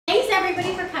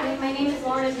everybody for coming. My name is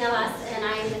Ornelas, and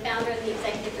I am the founder and the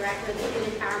executive director of the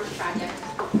Food Empowerment Project.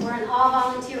 We're an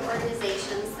all-volunteer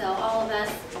organization, so all of us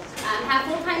have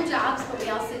full-time jobs, but we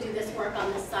also do this work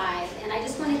on the side. And I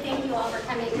just want to thank you all for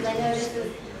coming, because I know this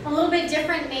is a little bit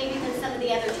different maybe than some of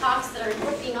the other talks that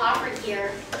are being offered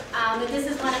here. But this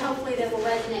is one hopefully that will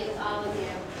resonate with all of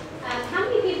you. How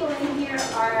many people in here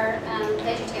are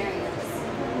vegetarians?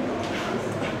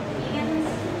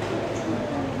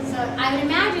 So I would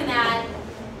imagine that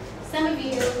some of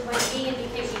you went vegan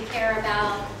because you care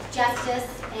about justice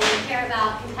and you care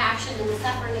about compassion and the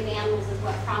suffering of animals is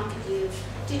what prompted you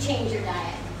to change your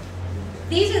diet.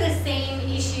 These are the same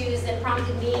issues that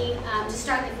prompted me to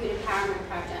start the Food Empowerment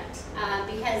Project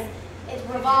because it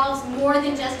revolves more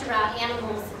than just around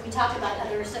animals. We talk about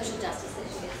other social justice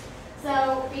issues.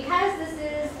 So because this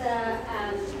is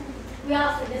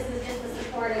this is just the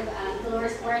support of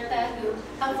Dolores Huerta, who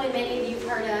hopefully many of you have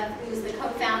heard of, who's the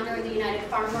co-founder of the United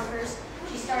Farm Workers.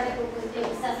 She started with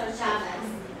Cesar Chavez.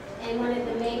 And one of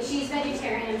the main, she's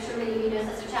vegetarian, I'm sure many of you know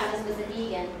Cesar Chavez was a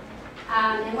vegan.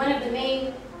 And one of the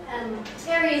main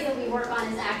areas that we work on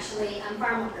is actually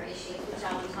farm worker issues, which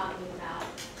I'll be talking about.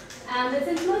 But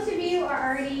since most of you are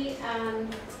already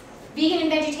vegan and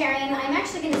vegetarian, I'm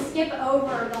actually going to skip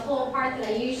over the whole part that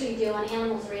I usually do on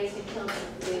animals raised and killed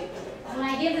for food. When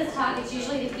I give this talk, it's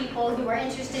usually to people who are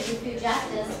interested in food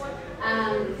justice,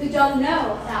 who don't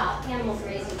know about animals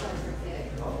raised and killed for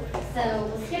food. So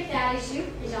we'll skip that issue,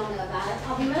 because y'all know about it.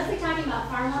 I'll be mostly talking about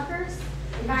farm workers,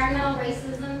 environmental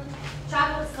racism,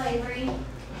 chocolate slavery,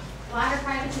 water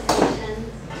privatization,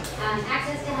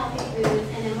 access to healthy foods,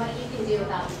 and then what you can do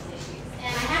about these issues.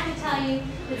 And I have to tell you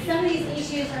that some of these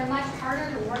issues are much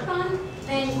harder to work on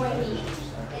than going vegan.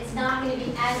 It's not going to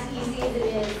be as easy as it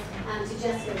is to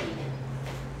just go vegan.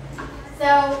 So,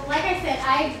 like I said,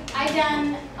 I've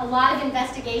done a lot of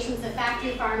investigations of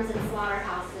factory farms and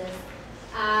slaughterhouses.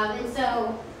 And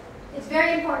so it's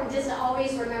very important just to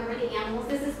always remember the animals.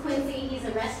 This is Quincy. He's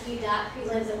a rescue duck who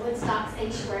lives at Woodstock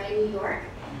Sanctuary in New York.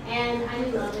 And I'm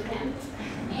in love with him.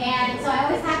 And so I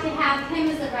always have to have him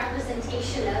as a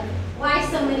representation of why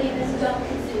so many of us don't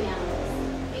consume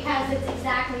animals. Because it's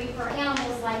exactly for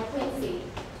animals like Quincy,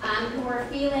 who are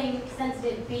feeling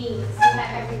sensitive beings who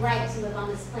have every right to live on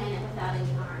this planet without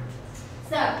any harm.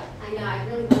 So, I know I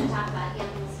really want to talk about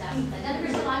animal stuff. I've done it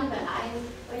for so long, but I'm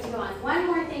going to go on. One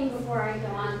more thing before I go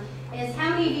on is how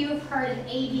many of you have heard of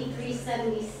AB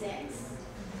 376?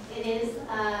 It is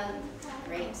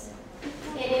great.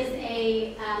 It is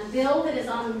a bill that is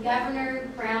on Governor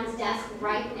Brown's desk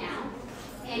right now,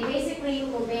 and basically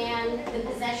will ban the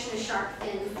possession of shark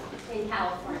fins in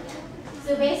California.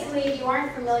 So basically, if you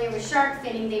aren't familiar with shark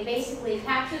finning, they basically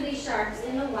capture these sharks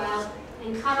in the wild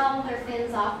and cut all of their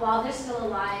fins off while they're still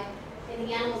alive, and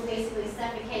the animals basically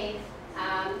suffocate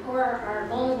or are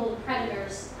vulnerable to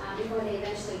predators before they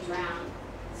eventually drown.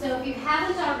 So if you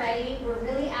haven't already, we're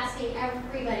really asking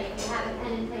everybody, if you have a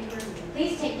pen and paper,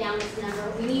 please take down this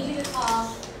number. We need you to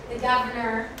call the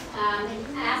governor and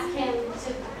ask him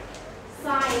to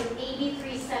sign AB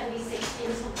 376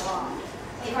 into law.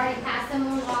 They've already passed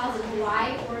similar laws in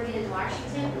Hawaii, Oregon, and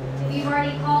Washington. If you've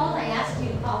already called, I ask you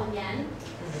to call again.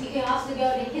 You can also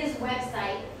go to his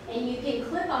website, and you can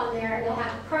click on there. They'll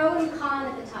have pro and con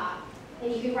at the top.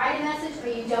 And you can write a message, or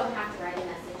you don't have to write a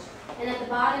message. And at the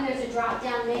bottom, there's a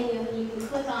drop-down menu, and you can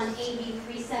click on AB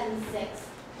 376,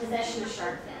 possession of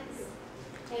shark fins.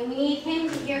 And we need him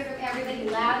to hear from everybody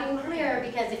loud and clear,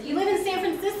 because if you live in San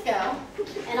Francisco,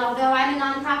 and although I'm a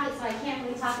nonprofit, so I can't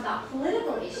really talk about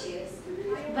political issues,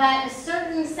 but a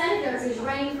certain senator who's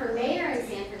running for mayor in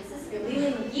San Francisco,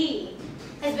 Leland Yee,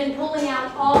 has been pulling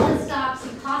out all the stops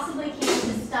he possibly can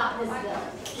to stop this bill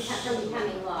from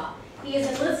becoming law. He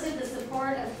has enlisted the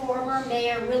support of former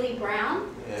Mayor Willie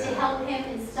Brown to help him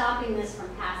in stopping this from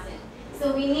passing.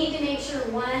 So we need to make sure,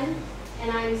 one,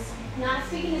 and I'm not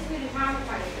speaking as Food Empowerment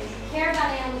Project, but if you care about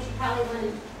animals, you probably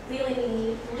want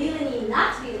Leland Yee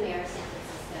not to be the mayor of San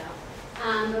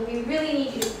Francisco. But we really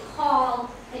need you to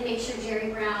call and make sure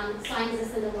Jerry Brown signs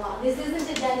this into law. This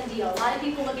isn't a done deal. A lot of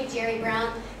people look at Jerry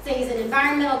Brown, say he's an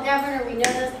environmental governor, we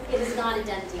know this, it is not a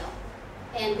done deal.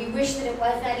 And we wish that it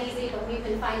was that easy, but we've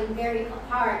been fighting very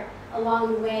hard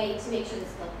along the way to make sure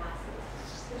this bill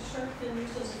passes. Is shark fin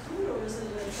used as a food, or is it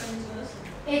a Chinese medicine?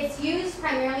 It's used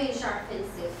primarily in shark fin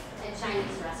soup at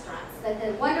Chinese restaurants. But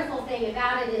the wonderful thing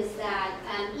about it is that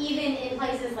even in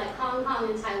places like Hong Kong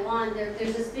and Taiwan,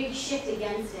 there's this big shift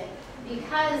against it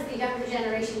because the younger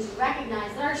generations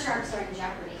recognize that our sharks are in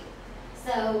jeopardy.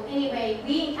 So anyway,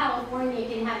 we in California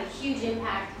can have a huge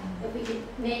impact if we can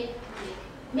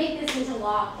make this into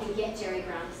law and get Jerry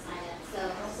Brown to sign it.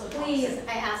 So please,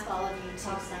 I ask all of you to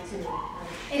sign to me.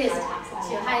 It is toxic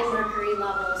too, high mercury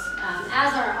levels,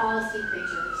 as are all sea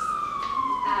creatures.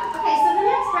 Okay, so the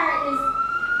next part is,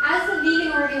 as a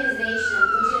vegan organization,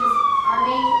 which is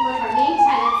one of our main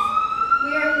tenets,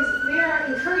 we are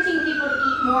encouraging people to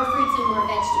eat more fruits and more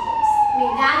vegetables. I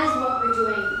mean, that is what we're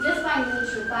doing, just by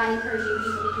nature, by encouraging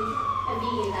people to eat a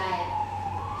vegan diet.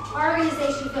 Our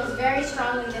organization feels very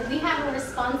strongly that we have a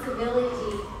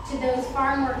responsibility to those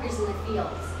farm workers in the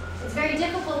fields. It's very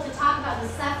difficult to talk about the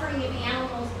suffering of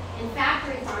animals in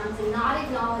factory farms and not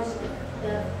acknowledge that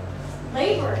the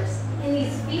laborers in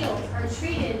these fields are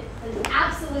treated with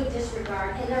absolute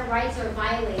disregard and their rights are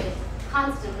violated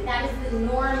constantly. That is the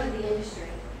norm of the industry.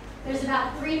 There's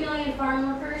about 3 million farm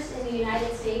workers in the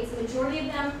United States. The majority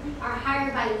of them are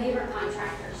hired by labor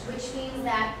contractors, which means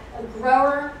that a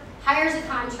grower hires a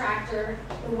contractor,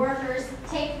 the workers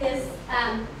take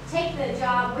the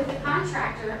job with the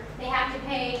contractor. They have to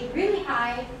pay really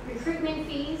high recruitment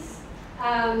fees,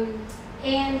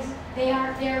 and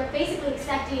they're basically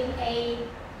accepting a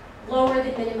lower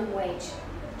than minimum wage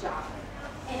job.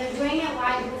 And they're doing it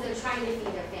why? Because they're trying to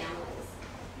feed their families.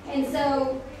 And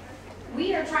so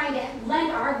we are trying to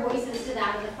lend our voices to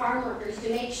that of the farm workers to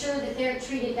make sure that they're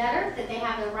treated better, that they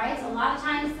have their rights. A lot of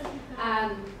times,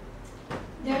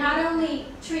 they're not only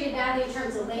treated badly in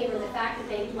terms of labor, the fact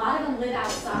that a lot of them live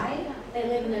outside, they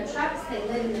live in their trucks, they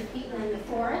live in the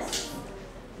forests.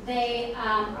 They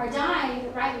are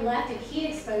dying right and left of heat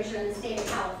exposure in the state of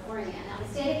California. Now,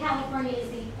 the state of California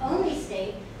is the only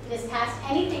state that has passed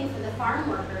anything for the farm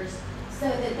workers so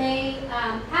that they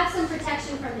have some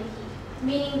protection from the heat,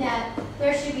 meaning that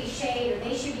there should be shade or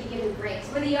they should be given breaks.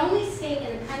 We're the only state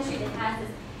in the country that has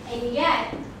this, and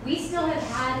yet we still have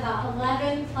had about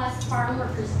 11 plus farm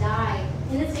workers die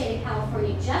in the state of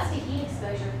California just to heat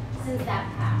exposure since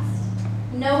that passed.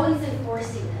 No one's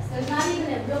enforcing this. There's not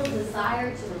even a real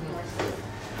desire to enforce this.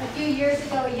 A few years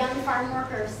ago, a young farm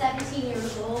worker of 17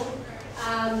 years old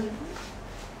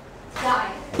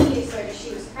died of heat exposure.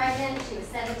 She was pregnant, she was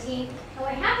 17. And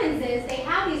what happens is they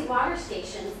have these water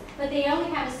stations, but they only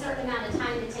have a certain amount of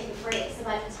time to take a break. So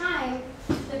by the time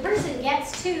the person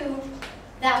gets to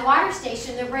that water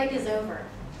station, their break is over.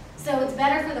 So it's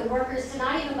better for the workers to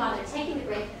not even bother taking the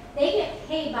break. They get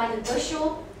paid by the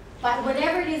bushel, by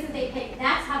whatever it is that they pick,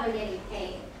 that's how they're getting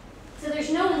paid. So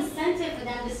there's no incentive for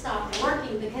them to stop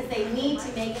working because they need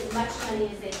to make as much money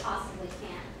as they possibly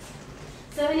can.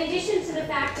 So in addition to the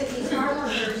fact that these farm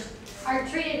workers are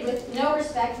treated with no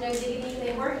respect, no dignity,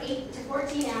 they work 8 to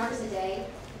 14 hours a day.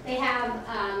 They have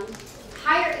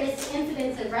higher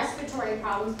incidence of respiratory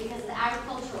problems because of the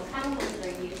agricultural chemicals that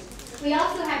are used. We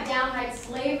also have downright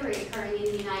slavery occurring in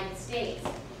the United States,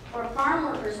 where farm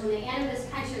workers, when they enter this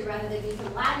country, whether they be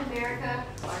from Latin America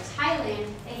or Thailand,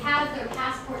 they have their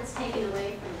passports taken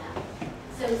away from them.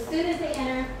 So as soon as they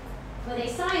enter, what they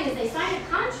sign is they sign a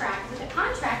contract with a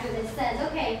contractor that says,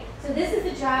 okay, so this is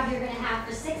the job you're going to have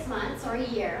for 6 months or a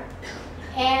year,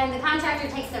 and the contractor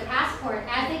takes their passport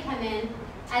as they come in.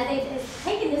 As they've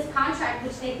taken this contract,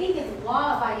 which they think is a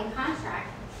law-abiding contract,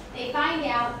 they find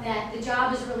out that the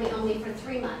job is really only for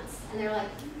 3 months. And they're like,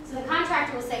 so the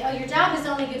contractor will say, oh, your job is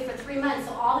only good for 3 months,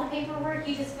 so all the paperwork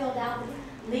you just filled out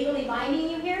is legally binding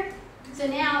you here. So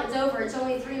now it's over, it's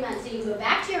only 3 months. So you go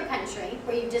back to your country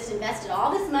where you've just invested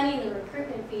all this money in the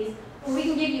recruitment fees, or we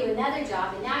can give you another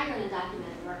job, and now you're an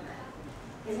undocumented worker.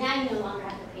 Because now you no longer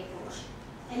have the paperwork.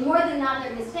 And more than not,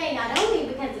 they're going to stay, not only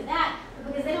because of that,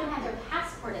 but because they don't have their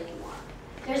passport anymore.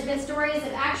 There's been stories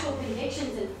of actual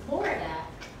convictions in Florida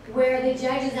where the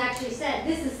judges actually said,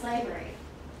 this is slavery.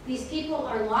 These people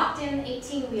are locked in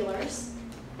 18-wheelers.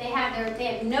 They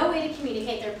have no way to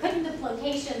communicate. They're put into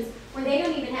locations where they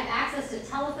don't even have access to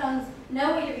telephones,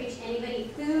 no way to reach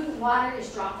anybody. Food, water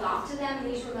is dropped off to them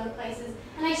in these remote places.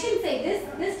 And I shouldn't say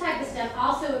this type of stuff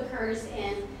also occurs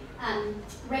in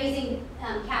raising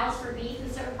cows for beef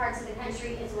in certain parts of the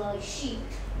country, as well as sheep,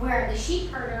 where the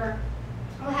sheep herder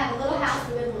will have a little house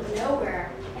in the middle of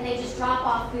nowhere, and they just drop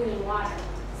off food and water.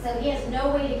 So he has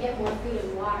no way to get more food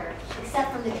and water,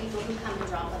 except from the people who come to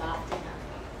drop it off to him.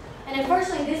 And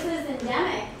unfortunately, this is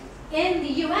endemic in the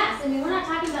U.S. I mean, we're not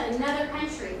talking about another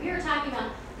country. We are talking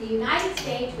about the United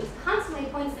States, which constantly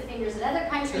points the fingers at other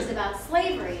countries about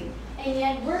slavery, and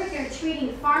yet we're here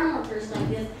treating farm workers like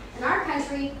this in our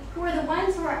country, who are the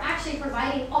ones who are actually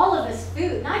providing all of us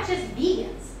food, not just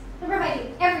vegans. They're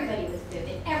providing everybody with food,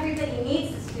 and everybody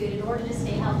needs this food in order to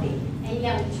stay healthy, and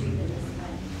yet we treat them this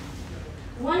way.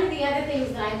 One of the other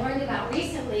things that I learned about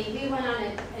recently, we went on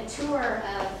a tour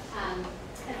of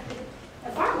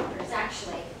of farm workers,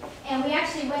 actually. And we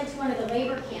actually went to one of the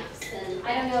labor camps. And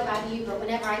I don't know about you, but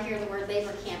whenever I hear the word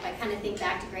labor camp, I kind of think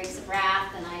back to Grapes of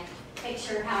Wrath, and I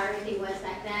picture how everything was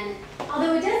back then.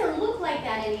 Although it doesn't look like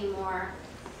that anymore,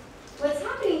 what's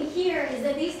happening here is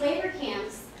that these labor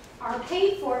camps are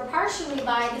paid for partially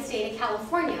by the state of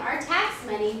California. Our tax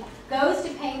money goes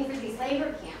to paying for these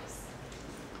labor camps.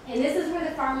 And this is where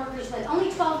the farm workers live.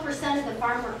 Only 12% of the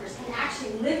farm workers can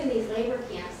actually live in these labor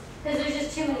camps because there's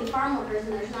just too many farm workers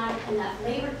and there's not enough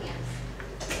labor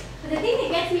camps. But the thing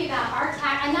that gets me about our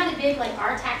tax, I'm not a big like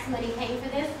our tax money paying for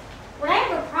this. What I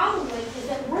have a problem with is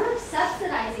that we're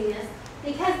subsidizing this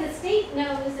because the state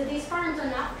knows that these farms are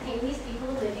not paying these people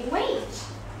a living wage.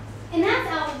 And that's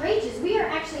outrageous. We are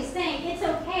actually saying it's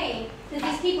okay that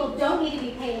these people don't need to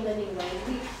be paid a living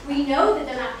wage. We know that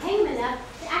they're not paying them enough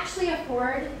to actually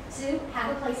afford to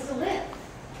have a place to live.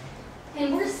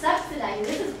 And we're subsidizing.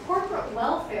 This is corporate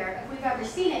welfare, if we've ever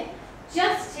seen it,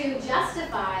 just to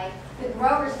justify the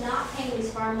growers not paying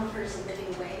these farm workers a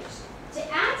living wage.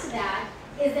 To add to that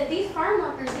is that these farm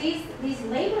workers, these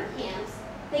labor camps,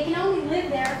 they can only live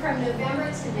there from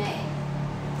November to May.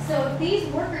 So if these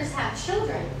workers have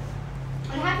children,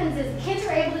 what happens is the kids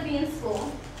are able to be in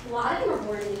school. A lot of them are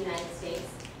born in the United States,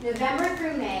 November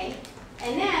through May,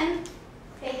 and then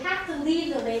they have to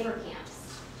leave the labor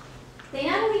camps. They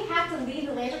not only have to leave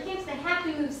the labor camps, they have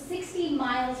to move 60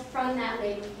 miles from that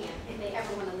labor camp if they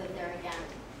ever want to live there again.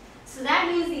 So that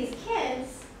means these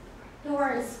kids who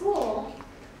are in school,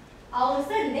 all of a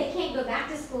sudden they can't go back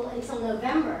to school until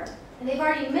November, and they've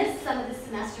already missed some of the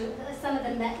semester, some of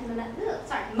the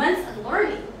months of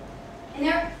learning, and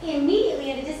they're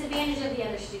immediately at a disadvantage of the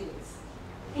other students.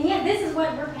 And yet this is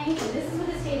what we're paying for. This is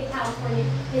what the state of California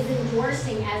is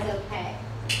endorsing as okay.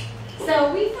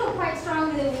 So we feel quite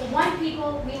strongly that we want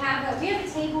people. We have a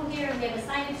table here. We have a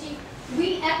sign-up sheet.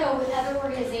 We echo with other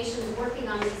organizations working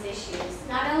on these issues.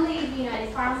 Not only the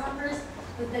United Farm Workers,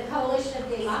 but the Coalition of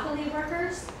the Immokalee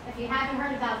Workers. If you haven't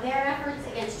heard about their efforts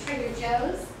against Trader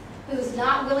Joe's, who's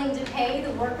not willing to pay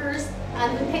the workers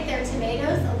who pick their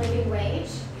tomatoes a living wage.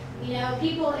 You know,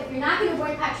 people, if you're not going to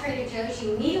boycott Trader Joe's,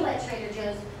 you need to let Trader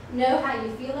Joe's know how you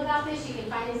feel about this. You can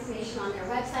find information on their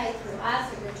website through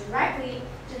us or go directly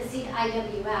to the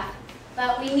IWF.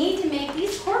 But we need to make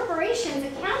these corporations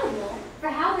accountable for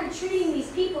how they're treating these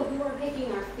people who are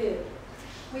picking our food.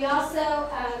 We also,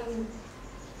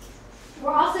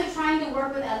 we're also trying to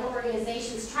work with other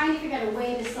organizations, trying to figure out a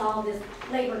way to solve this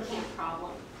labor camp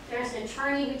problem. There's an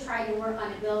attorney who tried to work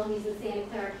on a bill. He's in Santa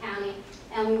Clara County,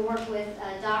 and we work with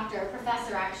a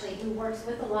professor actually, who works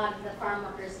with a lot of the farm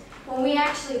workers. When we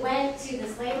actually went to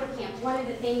this labor camp, one of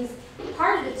the things,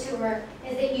 part of the tour,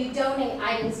 is that you donate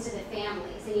items to the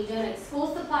families, and you donate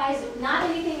school supplies, not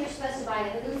anything you're supposed to buy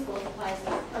other than school supplies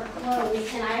or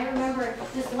clothes. And I remember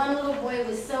this one little boy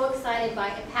was so excited by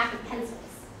a pack of pencils.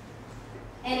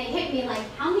 And it hit me like,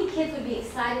 how many kids would be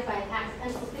excited by a pack of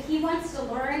pencils? But he wants to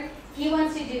learn, he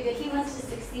wants to do good, he wants to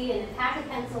succeed, and a pack of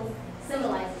pencils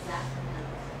symbolizes that for him.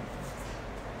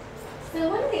 So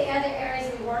one of the other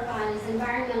areas we work on is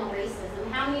environmental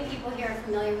racism. How many people here are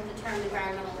familiar with the term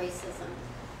environmental racism?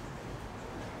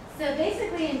 So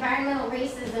basically, environmental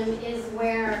racism is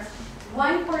where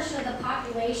one portion of the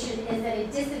population is at a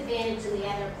disadvantage to the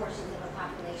other portions of the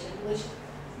population, which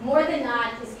more than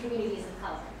not is communities of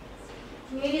color.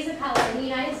 Communities of color in the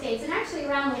United States and actually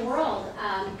around the world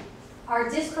are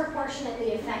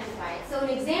disproportionately affected by it. So an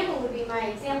example would be my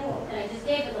example that I just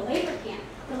gave of the labor camp.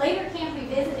 The labor camp we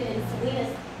visited in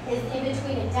Salinas is in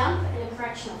between a dump and a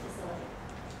correctional facility.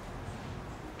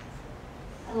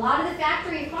 A lot of the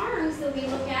factory farms that we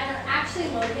look at are actually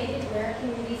located where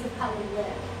communities of color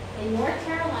live. In North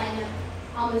Carolina,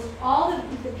 almost all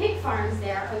the pig farms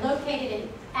there are located in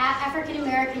African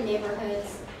American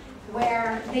neighborhoods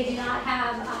where they do not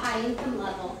have a high income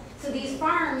level. So these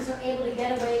farms are able to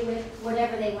get away with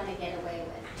whatever they want to get away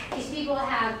with. These people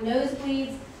have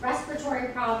nosebleeds, respiratory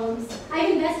problems. I've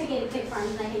investigated pig farms,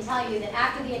 and I can tell you that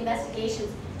after the investigations,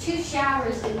 2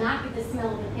 showers did not get the smell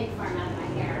of the pig farm out of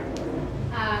my hair.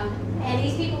 And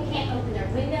these people can't open their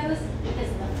windows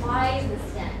because of the flies and the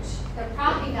stench. Their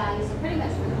property values are pretty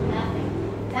much worth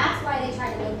nothing. That's why they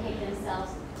try to locate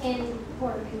themselves in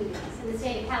poorer communities. In the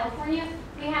state of California,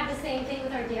 we have the same thing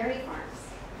with our dairy farms.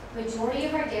 Majority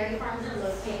of our dairy farms are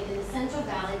located in the Central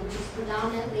Valley, which is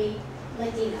predominantly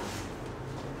Latino.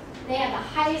 They have the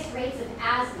highest rates of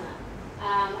asthma.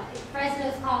 Fresno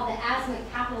is called the asthma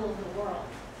capital of the world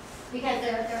because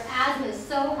their asthma is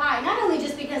so high, not only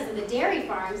just because of the dairy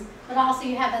farms, but also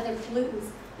you have other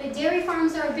pollutants. But dairy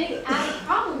farms are a big added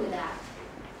problem to that.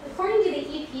 According to the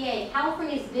EPA,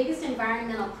 California's biggest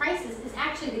environmental crisis is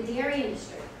actually the dairy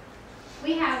industry.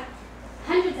 We have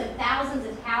hundreds of thousands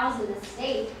of cows in the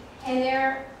state, and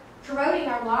they're corroding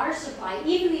our water supply.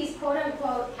 Even these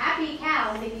quote-unquote happy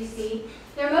cows that you see,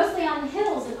 they're mostly on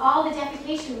hills, and all the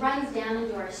defecation runs down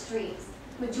into our streets.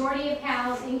 Majority of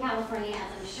cows in California, as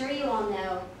I'm sure you all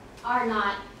know, are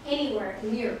not anywhere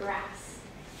near grass.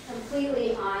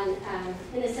 Completely on,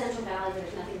 in the Central Valley,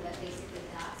 there's nothing but basically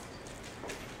that.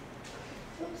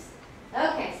 Oops.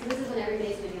 Okay, so this is when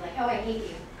everybody's going to be like, oh, I hate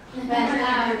you. But,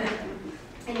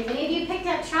 and if any of you picked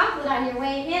up chocolate on your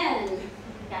way in,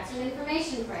 got some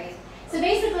information for you. So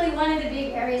basically, one of the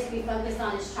big areas we focus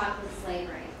on is chocolate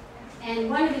slavery. And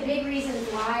one of the big reasons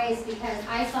why is because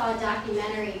I saw a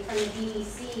documentary from the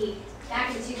BBC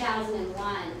back in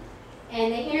 2001.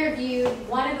 And they interviewed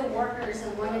one of the workers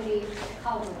and one of these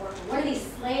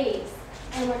slaves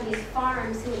and one of these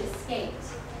farms who had escaped.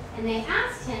 And they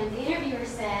asked him, the interviewer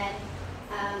said,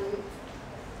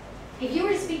 if you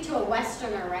were to speak to a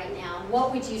Westerner right now,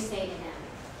 what would you say to him?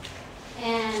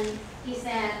 And he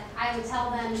said, I would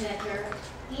tell them that they're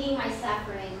eating my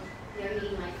suffering, they're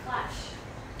eating my flesh.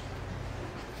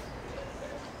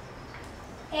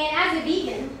 And as a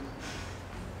vegan,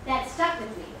 that stuck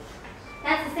with me.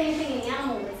 That's the same thing an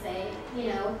animal would say, you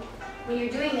know, when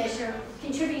you're doing this, you're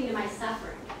contributing to my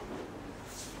suffering.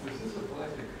 Does this apply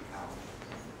to cacao?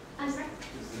 I'm sorry?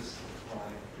 Does this apply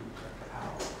to cacao?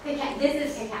 Cacao. This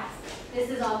is cacao. This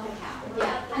is all cacao.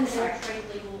 Yeah, I'm sorry. Trade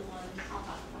legal one. I'll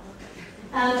talk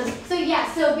about it. So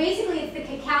yeah, so basically it's the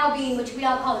cacao bean, which we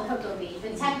all call the cocoa bean,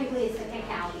 but technically it's the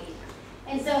cacao bean.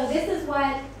 And so this is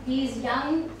what these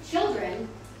young children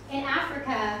in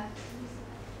Africa,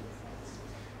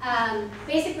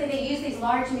 basically they use these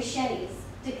large machetes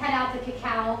to cut out the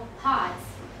cacao pods,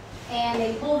 and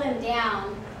they pull them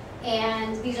down,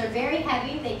 and these are very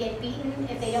heavy. They get beaten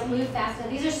if they don't move fast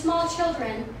enough. These are small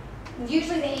children.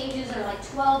 Usually the ages are like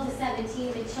 12 to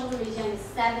 17, but children as young as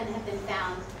 7 have been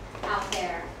found out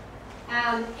there.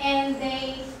 And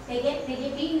they get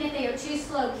beaten if they are too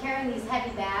slow carrying these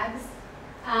heavy bags.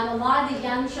 A lot of the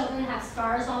young children have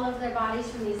scars all over their bodies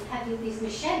from these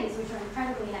machetes, which are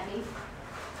incredibly heavy.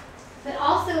 But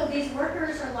also, these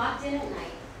workers are locked in at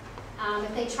night.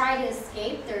 If they try to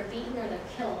escape, they're beaten or they're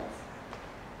killed.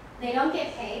 They don't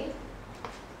get paid.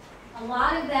 A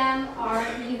lot of them are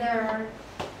either,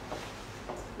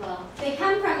 well, they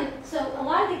come from, so a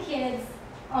lot of the kids,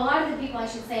 or a lot of the people, I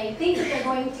should say, think that they're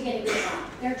going to get a good job.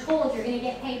 They're told you're going to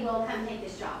get paid well, come take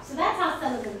this job. So that's how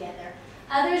some of them get there.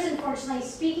 Others, unfortunately,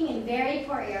 speaking in very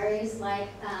poor areas like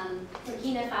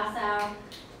Burkina Faso,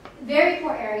 very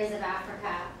poor areas of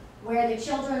Africa, where the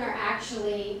children are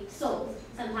actually sold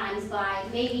sometimes by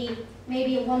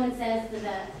maybe a woman says to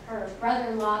her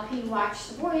brother-in-law, can you watch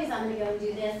the boys? I'm going to go and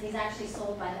do this. He's actually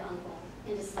sold by the uncle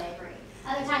into slavery.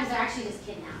 Other times they're actually just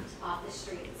kidnapped off the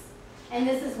streets. And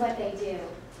this is what they do.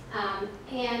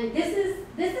 And this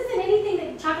isn't anything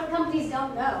that chocolate companies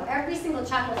don't know. Every single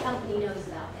chocolate company knows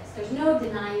about this. There's no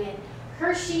denying it.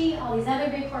 Hershey, all these other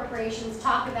big corporations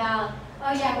talk about,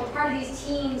 oh yeah, we're part of these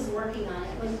teams working on it.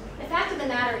 When the fact of the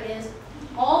matter is,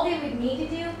 all they would need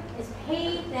to do is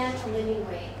pay them a living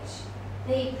wage.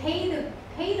 They pay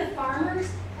the farmers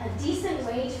a decent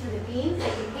wage for the beans, they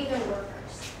can pay their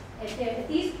workers. If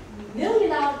these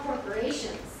million-dollar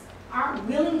corporations aren't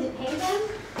willing to pay them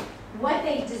what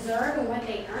they deserve and what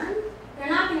they earn, they're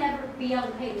not going to ever be able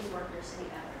to pay these workers any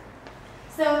better.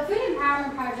 So at Food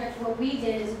Empowerment Project, what we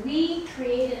did is we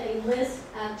created a list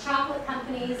of chocolate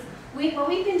companies. What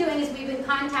we've been doing is we've been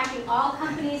contacting all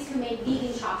companies who make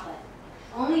vegan chocolate,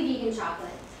 only vegan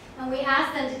chocolate, and we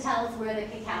asked them to tell us where the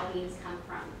cacao beans come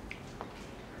from.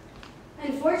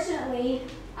 Unfortunately,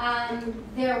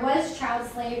 there was child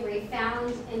slavery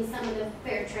found in some of the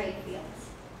fair trade fields.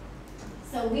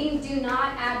 So we do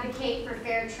not advocate for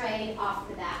fair trade off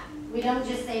the bat. We don't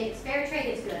just say it's fair trade,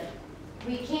 it's good.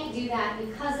 We can't do that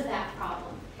because of that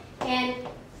problem. And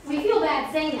we feel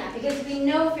bad saying that because we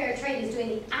know fair trade is doing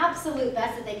the absolute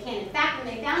best that they can. In fact,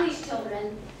 when they found these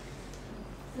children,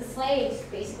 the slaves,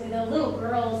 basically, the little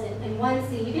girls in one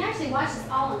scene, you can actually watch this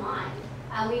all online.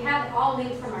 We have it all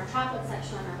linked from our chocolate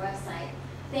section on our website.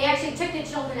 They actually took the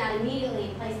children out immediately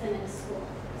and placed them in a school.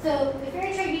 So the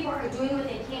fair trade people are doing what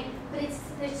they can, but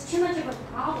there's too much of a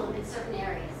problem in certain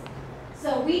areas.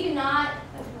 So we do not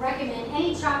recommend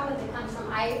any chocolate that comes from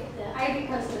the Ivory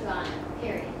Coast of Ghana,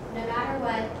 period. No matter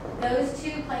what, those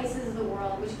two places of the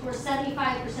world, which of course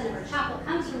 75% of our chocolate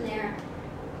comes from there,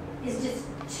 is just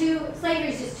slavery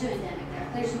is just too endemic there.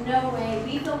 There's no way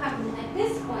we feel comfortable at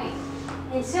this point,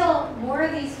 until more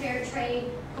of these fair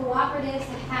trade cooperatives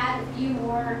have had a few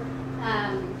more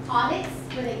audits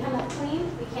where they come up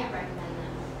clean, we can't recommend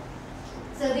them.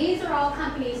 So these are all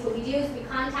companies. What we do is we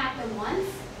contact them once,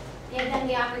 give them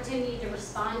the opportunity to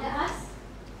respond to us.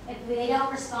 If they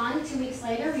don't respond, 2 weeks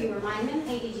later, we remind them,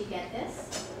 hey, did you get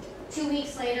this? 2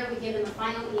 weeks later, we give them a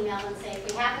final email and say,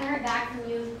 if we haven't heard back from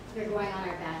you, you're going on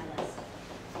our bad list.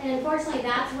 And unfortunately,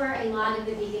 that's where a lot of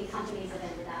the vegan companies have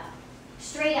ended up.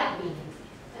 Straight out vegan.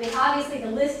 I mean, obviously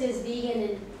the list is vegan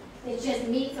and it's just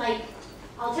meat, like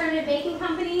alternative baking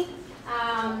company,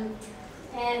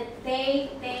 and they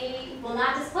will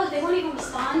not disclose, they won't even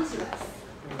respond to us.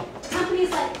 Companies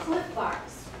like Cliff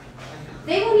Bars,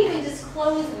 they won't even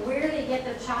disclose where they get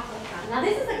their chocolate from. Now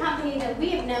this is a company that we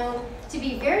have known to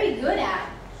be very good at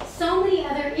so many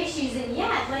other issues, and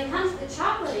yet when it comes to the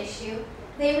chocolate issue,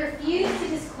 they refuse to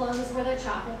disclose where their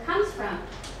chocolate comes from,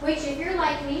 which if you're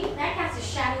like me, that casts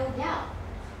a shadow of doubt.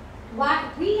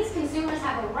 Why, we as consumers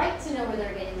have a right to know where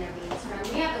they're getting their beans from.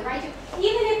 We have the right to,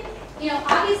 even if,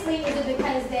 obviously is it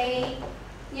because they,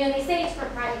 they say it's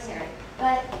proprietary,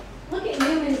 but look at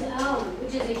Newman's Own,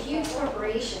 which is a huge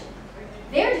corporation.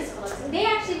 They're disclosing. They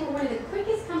actually were one of the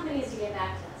quickest companies to get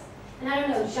back to us. And I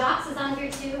don't know, Jacques is on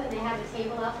here too, and they have a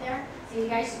table up there, so you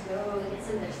guys should go and get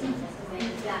some of their stuff because they're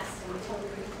the best, and we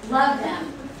totally love them.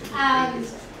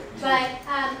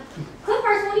 Cliff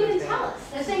Bars won't even tell us.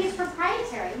 They're saying it's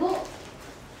proprietary. Well,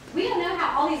 we don't know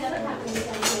how all these other companies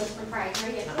don't know it's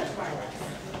proprietary, yet Cliff Bar does.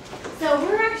 So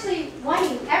we're actually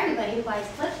wanting everybody who buys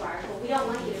Cliff Bars, well, we don't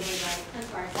want you to really buy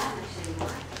Cliff Bars that much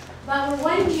anymore. But we're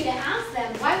wanting you to ask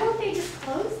them, why won't they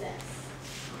disclose this?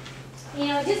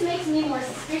 It just makes me more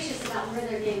suspicious about where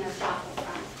they're getting their chocolate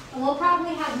from. And we'll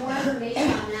probably have more information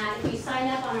on that if you sign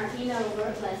up on our email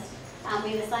alert list.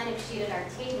 We have a sign-up sheet at our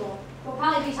table. We'll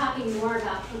probably be talking more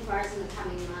about Cliff Bars in the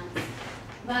coming months.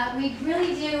 But we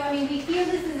really do, we feel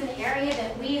this is an area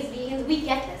that we as vegans, we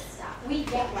get this stuff. We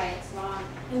get why it's wrong.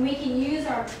 And we can use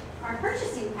our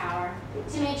purchasing power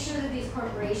to make sure that these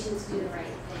corporations do the right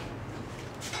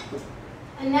thing.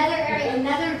 Another area,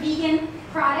 another vegan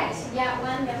product, yet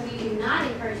one that we do not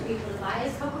encourage people to buy,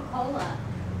 is Coca-Cola.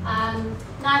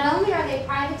 Not only are they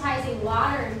privatizing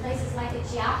water in places like the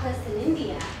Chiapas in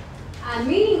India,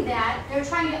 meaning that they're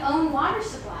trying to own water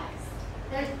supplies.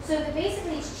 So that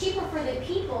basically it's cheaper for the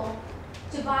people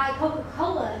to buy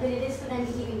Coca-Cola than it is for them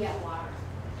to even get water.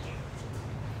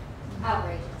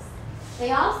 Outrageous.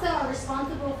 They also are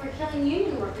responsible for killing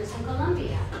union workers in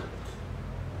Colombia.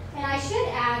 And I should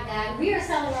add that we are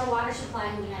selling our water supply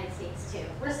in the United States too.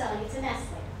 We're selling it to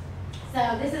Nestle.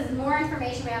 So this is more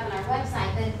information we have on our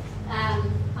website, but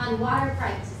on water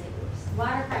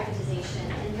privatization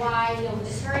and why we're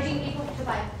discouraging people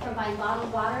from buying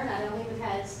bottled water, not only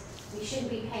because we shouldn't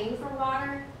be paying for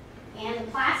water and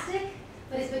the plastic,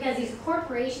 but it's because these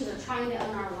corporations are trying to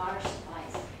own our water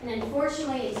supplies. And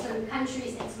unfortunately, in certain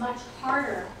countries, it's much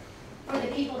harder for the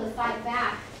people to fight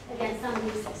back against some of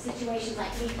these situations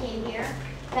like we can here,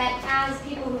 that as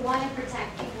people who want to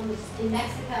protect people in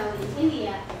Mexico and in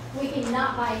India, we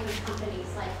cannot buy from companies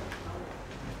like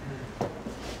Coca-Cola.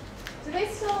 Do they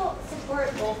still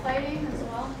support bullfighting as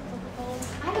well, Coca-Cola?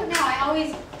 I don't know. I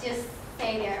always just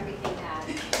say they're everything bad.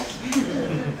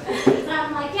 So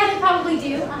I'm like, yeah, they probably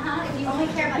do. If you only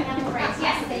care about animal rights,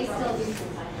 yes, they still do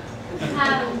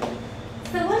sometimes.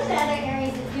 So one of the other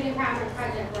areas that Food Empowerment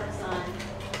Project works on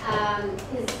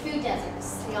is food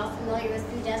deserts. Are you all familiar with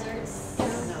food deserts?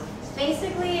 No.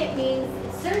 Basically, it means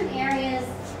certain areas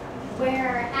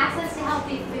where access to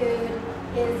healthy food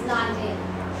is not available.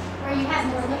 Where you have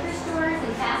more liquor stores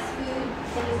and fast food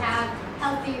than you have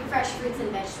healthy, fresh fruits and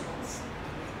vegetables.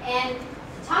 And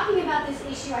talking about this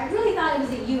issue, I really thought it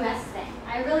was a U.S. thing.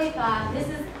 I really thought this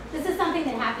is something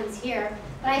that happens here.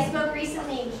 But I spoke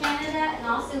recently in Canada and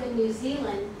also in New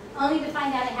Zealand, only to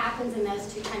find out it happens in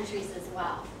those two countries as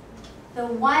well. The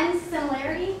one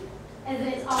similarity is that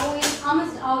it's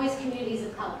almost always communities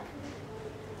of color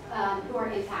who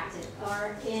are impacted.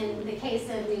 Or in the case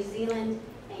of New Zealand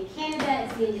and Canada,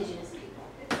 it's the indigenous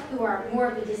people who are more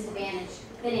of a disadvantage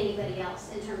than anybody else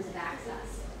in terms of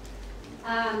access.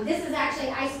 This is actually,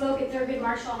 I spoke at Thurgood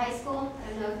Marshall High School. I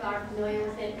don't know if you are familiar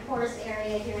with it, forest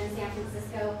area here in San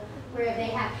Francisco, where they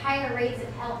have higher rates of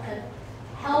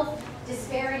health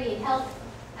disparity and health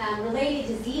related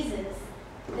diseases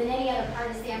than any other part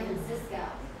of San Francisco.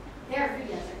 They're a food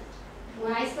desert.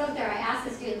 When I spoke there, I asked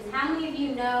the students, how many of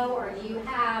you know or do you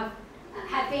have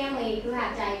family who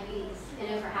have diabetes?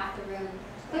 And over half the room,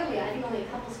 clearly, I think only a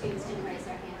couple students didn't raise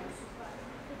their hands.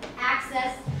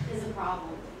 Access is a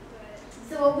problem.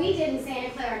 So what we did in Santa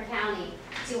Clara County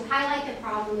to highlight the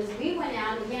problem is we went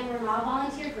out, again, we're an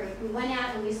all-volunteer group, we went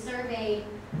out and we surveyed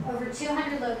over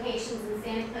 200 locations in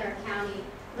Santa Clara County,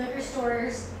 liquor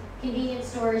stores, convenience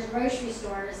stores, grocery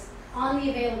stores, on the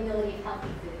availability of healthy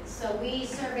foods. So we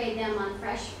surveyed them on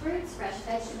fresh fruits, fresh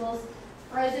vegetables,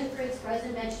 frozen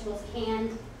vegetables,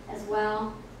 canned as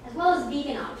well as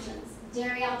vegan options,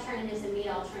 dairy alternatives and meat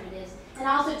alternatives, and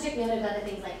also took note of other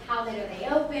things like how late are they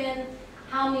open,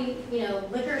 how many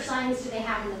liquor signs do they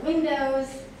have in the windows,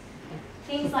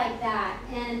 things like that.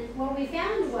 And what we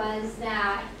found was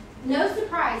that, no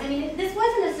surprise, I mean, this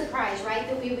wasn't a surprise, right,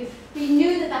 that we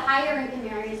knew that the higher income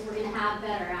areas were going to have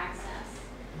better access.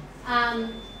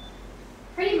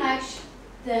 Pretty much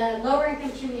the lower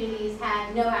income communities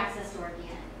had no access to organic.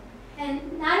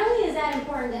 And not only is that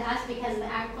important to us because of the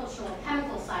agricultural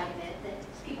chemical side of it,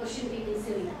 that people shouldn't be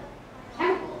consuming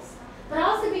chemicals, but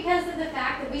also because of the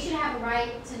fact that we should have a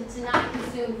right to not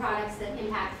consume products that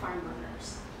impact farm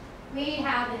workers. We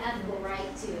have an ethical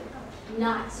right to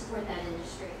not support that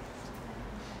industry.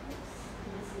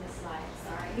 I'm missing a slide,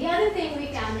 sorry. The other thing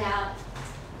we found out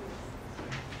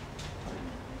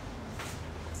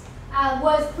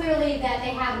was clearly that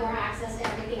they have more access to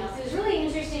everything else. It was really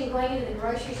interesting going into the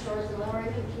grocery stores in lower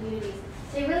income communities.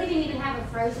 They really didn't even have a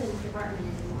frozen department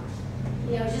anymore.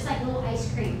 It was just like little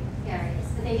ice cream areas.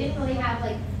 But they didn't really have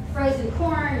like frozen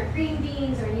corn or green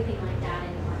beans or anything like that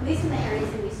anymore, at least in the areas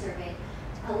that we surveyed.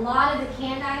 A lot of the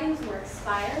canned items were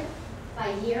expired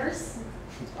by years.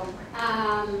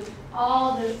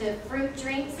 All the fruit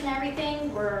drinks and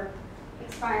everything were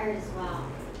expired as well.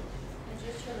 I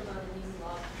just heard about a new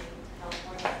law in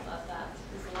California about that,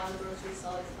 because a lot of groceries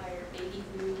sell expired baby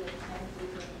food and canned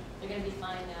food, and they're going to be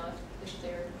fined now if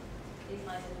they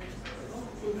find them in the stores.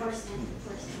 Enforcement.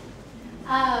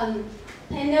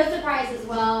 And no surprise as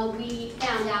well, we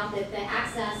found out that the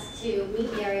access to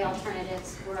meat dairy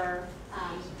alternatives were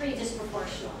pretty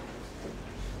disproportional.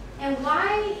 And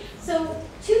why? So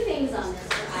two things on this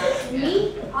for us.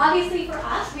 Meat, obviously for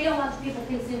us, we don't want people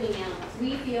consuming animals.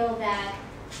 We feel that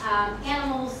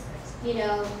animals,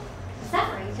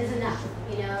 suffering is enough.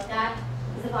 That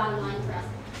is the bottom line for us.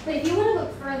 But if you want to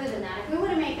look further than that, if we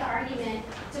want to make the argument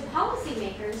to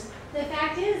policymakers, the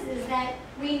fact is that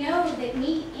we know that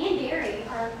meat and dairy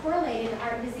are correlated to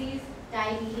heart disease,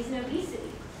 diabetes, and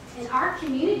obesity. And our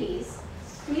communities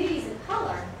of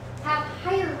color, have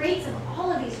higher rates of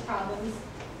all of these problems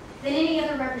than any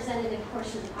other representative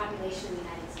portion of the population in the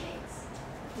United States.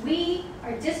 We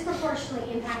are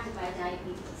disproportionately impacted by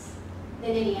diabetes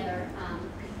than any other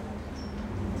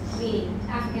people, meaning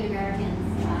African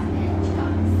Americans and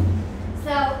Chicanos.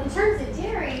 So in terms of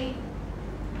dairy,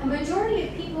 a majority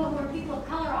of people who are people of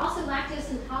color are also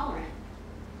lactose intolerant.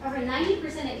 Over 90%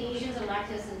 of Asians are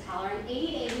lactose intolerant,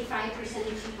 80 to 85%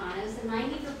 of Chicanos, and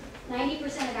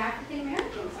 90% of African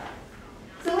Americans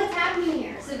are. So what's happening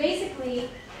here? So basically,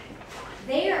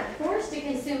 they are forced to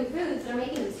consume foods that are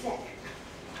making them sick,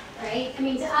 right? I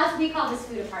mean, to us, we call this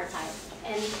food apartheid.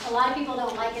 And a lot of people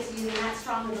don't like us using that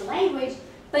strong of a language,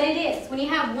 but it is. When you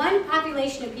have one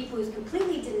population of people who's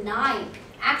completely denied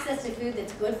access to food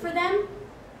that's good for them,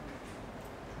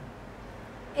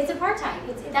 it's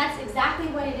apartheid. That's exactly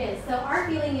what it is. So our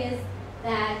feeling is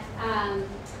that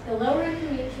the lower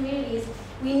income communities,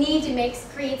 we need to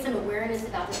create some awareness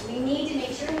about this. We need to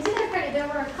make sure, and to their credit, there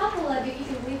were a couple of, if you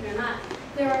can believe it or not,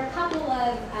 there were a couple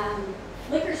of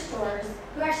liquor stores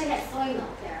who actually had soy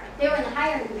milk there. They were in the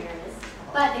higher income areas,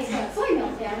 but they still had soy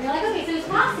milk there. And we're like, okay, so it's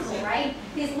possible, right?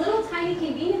 These little tiny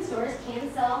convenience stores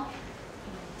can sell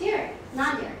dairy,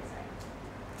 non-dairy,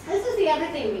 sorry. This is the other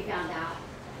thing we found out,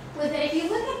 was that if you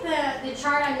look at the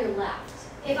chart on your left,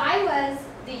 if I was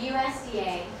the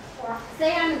USDA, or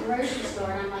say I'm a grocery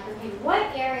store and I'm like, okay, what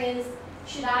areas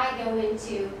should I go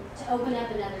into to open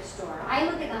up another store? I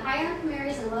look at the higher income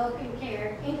areas and low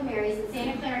income areas in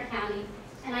Santa Clara County,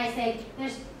 and I say,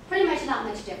 there's pretty much not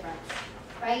much difference,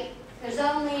 right? There's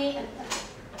only a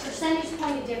percentage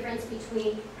point of difference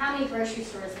between how many grocery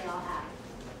stores they all have.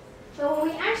 But when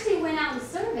we actually went out and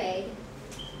surveyed,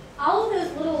 all of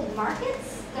those little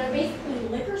markets that are basically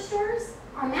liquor stores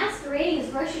are masquerading as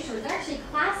grocery stores. They're actually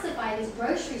classified as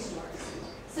grocery stores.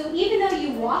 So even though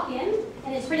you walk in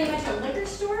and it's pretty much a liquor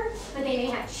store, but they may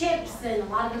have chips and a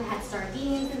lot of them have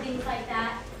sardines and things like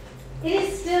that, it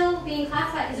is still being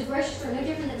classified as a grocery store, no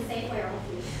different than Safeway or Whole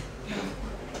Foods.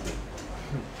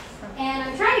 And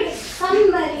I'm trying to get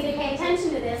somebody to pay attention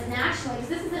to this nationally, because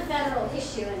this is a federal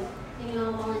issue, and being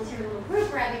a volunteer little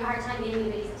group, we're having a hard time getting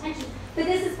anybody's attention. But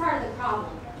this is part of the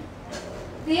problem.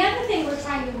 The other thing we're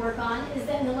trying to work on is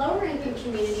that in the lower income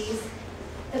communities,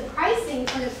 the pricing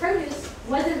for the produce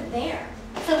wasn't there.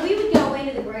 So we would go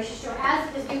into the grocery store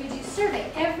as we would do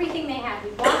survey, everything they had.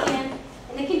 We'd walk in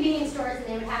the convenience stores and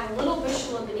they would have a little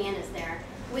bushel of bananas there.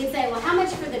 We'd say, well, how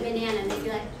much for the banana? And they'd be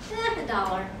like,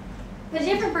 $1. But a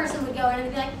different person would go in and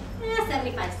be like,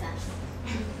 75 cents.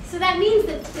 So that means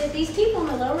that these people in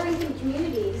the lower income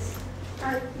communities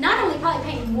are not only probably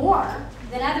paying more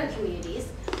than other communities,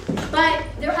 but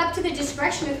they're up to the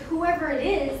discretion of whoever it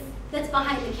is that's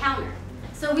behind the counter.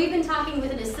 So we've been talking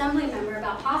with an assembly member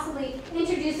about possibly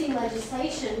introducing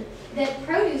legislation that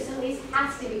produce at least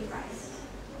has to be priced.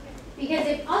 Because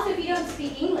if you don't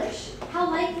speak English,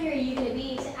 how likely are you going to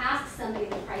be to ask somebody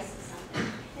the price of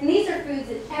something? And these are foods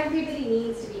that everybody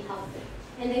needs to be healthy.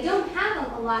 And they don't have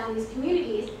them a lot in these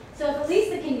communities, so if at least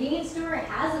the convenience store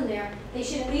has them there, they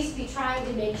should at least be trying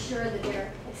to make sure that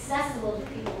they're accessible to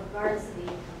people regardless of the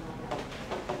income level.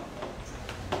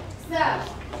 So,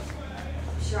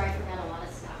 I'm sure I forgot a lot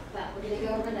of stuff, but we're going to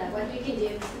go over what you can do.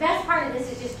 The best part of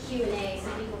this is just Q&A,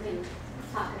 so people can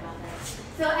talk about this.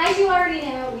 So as you already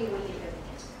know, we want you to go to the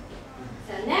kitchen.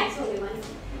 So next what we want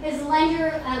is lend your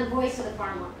voice to the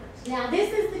farm workers. Now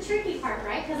this is the tricky part,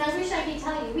 right? Because I wish I could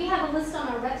tell you, we have a list on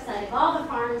our website of all the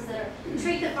farms that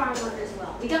treat the farm workers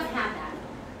well. We don't have that.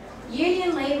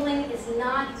 Union labeling is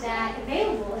not that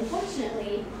available,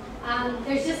 unfortunately.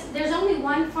 There's only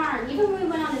one farm. Even when we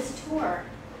went on this tour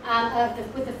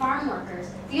with the farm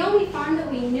workers, the only farm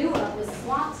that we knew of was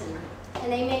Swanson.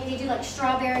 And they do like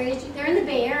strawberries. They're in the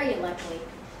Bay Area, luckily.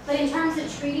 But in terms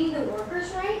of treating the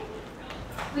workers right,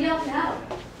 we don't know.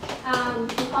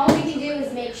 All we can do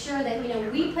is make sure that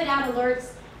we put out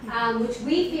alerts which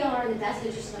we feel are in the best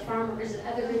interest of the farm workers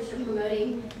that other groups are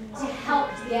promoting to help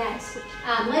get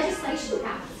legislation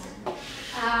passed.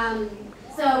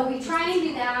 So we try and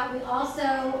do that. We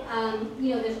also,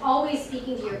 there's always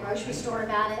speaking to your grocery store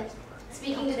about it,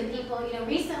 speaking to the people.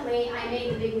 Recently I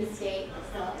made the big mistake,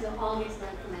 so you'll always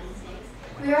learn from my mistakes.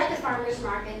 We were at the farmer's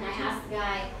market and I asked the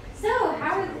guy, so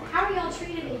how are y'all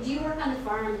treated? Do you work on the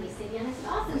farm? And he said, yeah. And I said,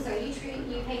 awesome, so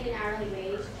you paid an hourly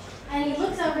wage. And he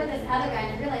looks over at this other guy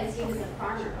and I realized he was a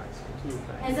farmer.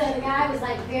 And so the guy was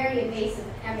like very evasive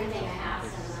of everything I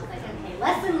asked him. And I was like, okay,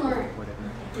 lesson learned.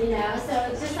 So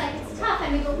it's just like, it's tough.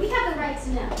 But we have the right to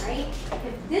know, right?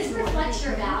 If this reflects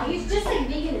your values, just like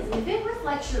veganism, if it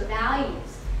reflects your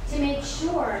values to make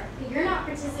sure that you're not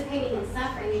participating in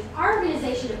suffering, our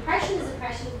organization, oppression is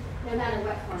oppression no matter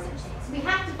what form it takes. We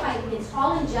have to fight against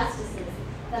all injustices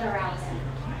that are out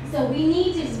there. So we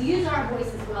need to use our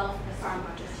voice as well for the farm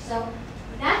workers. So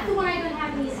that's the one I don't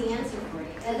have an easy answer for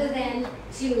you, other than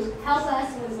to help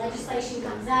us when legislation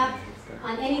comes up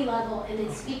on any level and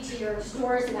then speak to your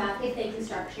stores about if they can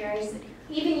start carrying.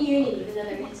 Even Union, even though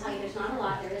they're going to tell you there's not a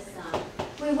lot, there is some.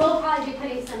 We will probably be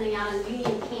putting something out on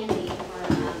Union candy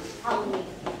for Halloween,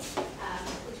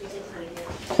 which we did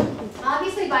tell you.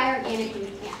 Obviously buy organic when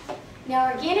you can.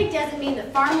 Now organic doesn't mean the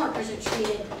farm workers are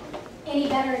treated any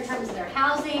better in terms of their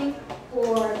housing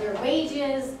or their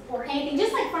wages or anything,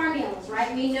 just like farm animals,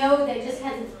 right? We know that just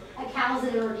because a cow's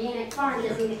in an organic farm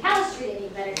doesn't mean the cow's treated any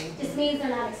better. It just means they're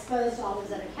not exposed to all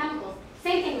those other chemicals.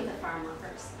 Same thing with the farm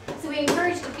workers. So we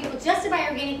encourage the people just to buy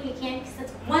organic when you can, because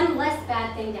that's one less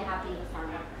bad thing to happen to the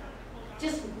farm worker.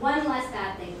 Just one less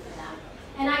bad thing for them.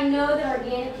 And I know that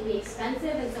organic can be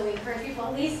expensive, and so we encourage people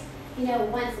at least,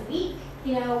 once a week,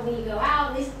 when you go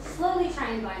out, at least slowly try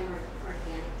and buy more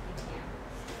organic if you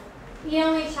can. We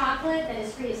only make chocolate that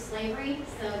is free of slavery.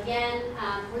 So again,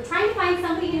 we're trying to find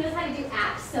somebody who knows how to do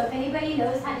apps. So if anybody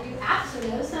knows how to do apps or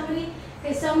knows somebody,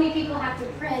 because so many people have to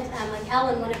print, like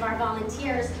Ellen, one of our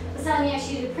volunteers, was telling me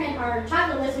actually to print our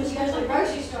chocolate list when she goes to the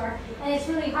grocery store, and it's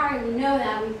really hard, and we know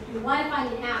that. We want to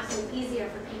find an app so it's easier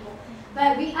for people.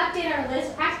 But we update our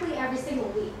list practically every single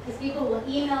week, because people will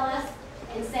email us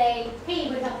and say, hey,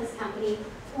 what about this company?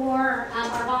 Or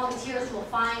our volunteers will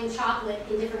find chocolate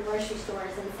in different grocery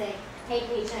stores and say, hey,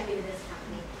 can you check into this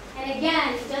company? And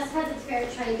again, just because it's fair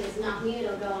trade does not mean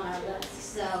it'll go on our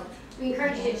list. So we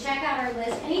encourage you to check out our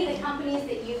list. Any of the companies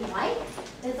that you like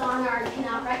that's on our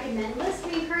cannot recommend list,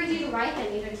 we encourage you to write them.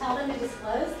 Either tell them to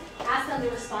disclose, ask them to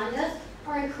respond to us,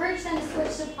 or encourage them to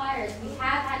switch suppliers. We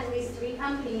have had at least 3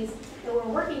 companies that we're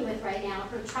working with right now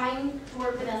who are trying to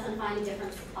work with us on finding a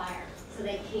different supplier so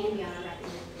they can be on our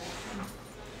recommended list.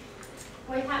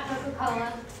 Boycott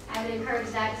Coca-Cola. I would encourage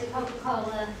that to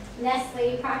Coca-Cola,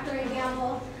 Nestle, Procter &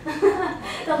 Gamble.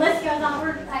 The list goes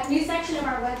on. A new section of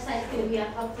our website is going to be up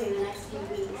hopefully in the next few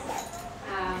weeks.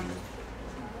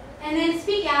 And then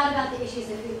speak out about the issues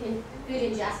of food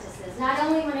injustices, not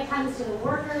only when it comes to the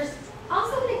workers,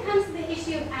 also when it comes to the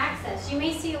issue of access. You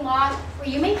may see a lot, or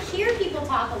you may hear people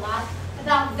talk a lot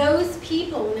about those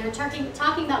people when they're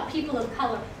talking about people of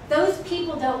color. Those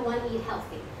people don't want to eat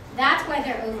healthy. That's why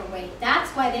they're overweight.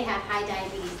 That's why they have high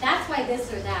diabetes. That's why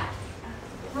this or that.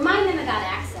 Remind them about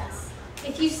access.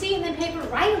 If you see it in the paper,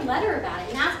 write a letter about it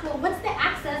and ask, well, what's the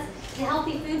access the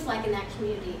healthy foods like in that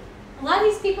community. A lot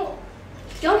of these people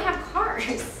don't have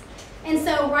cars. And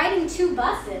so riding 2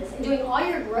 buses and doing all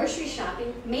your grocery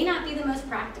shopping may not be the most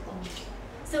practical.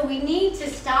 So we need to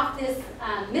stop this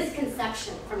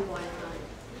misconception from going on.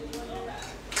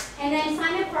 And then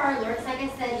sign up for our alerts. Like I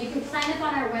said, you can sign up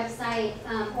on our website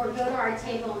or go to our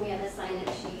table and we have a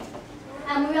sign-up sheet.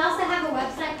 We also have a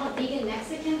website called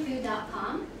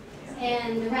veganmexicanfood.com.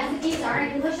 And the recipes are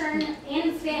in English and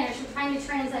in Spanish. We're trying to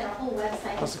translate our whole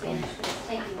website to Spanish, but it's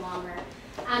taking longer.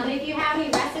 But if you have any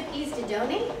recipes to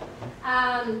donate,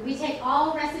 we take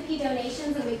all recipe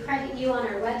donations and we credit you on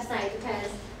our website because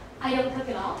I don't cook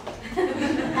at all.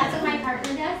 That's what my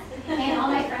partner does, and all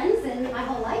my friends and my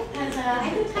whole life, because I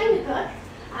have time to cook.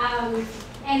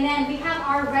 And then we have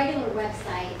our regular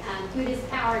website,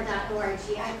 foodispower.org.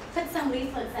 I put some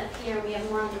leaflets up here, we have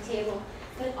more on the table.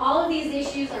 But all of these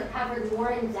issues are covered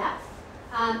more in depth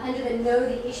under the Know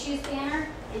the Issues banner.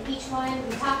 In each one,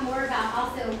 we talk more about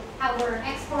also how we're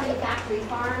exporting factory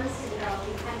farms to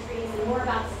developing countries and more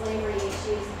about slavery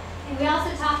issues. And we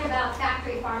also talk about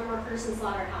factory farm workers and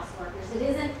slaughterhouse workers. It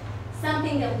isn't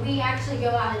something that we actually go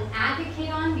out and advocate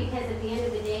on because at the end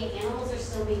of the day, animals are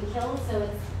still being killed, so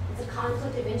it's a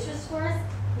conflict of interest for us.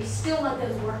 We still want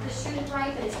those workers treated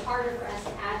right, but it's harder for us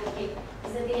to advocate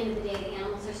because at the end of the day, the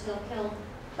animals are still killed.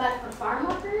 But for farm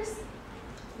workers,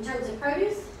 in terms of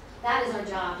produce, that is our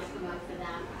job to promote for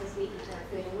them because we eat their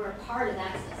food and we're a part of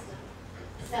that system.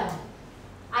 So,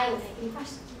 I will take any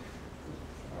questions.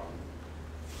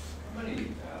 How many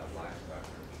livestock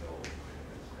are killed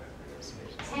in this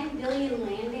country? 10 billion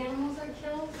land animals are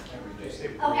killed. Every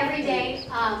day. Oh, every day.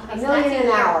 A million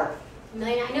an hour. I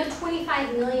know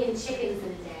 25 million chickens in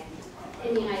a day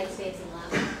in the United States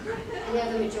alone. And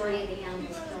they're the majority of the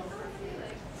animals killed for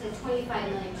food. So 25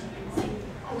 million chickens.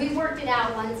 We worked it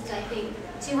out once to, I think,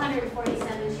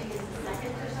 247 chickens a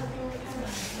second or something like that. What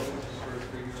was the first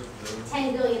figure of those?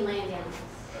 10 billion land animals.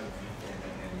 And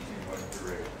in what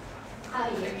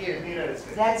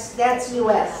direction? That's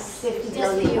U.S. 50 Just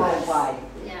billion the US. worldwide.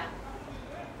 Yeah.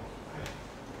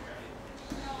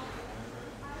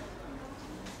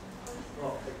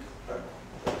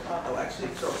 Well, actually,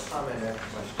 sort of comment and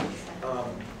question.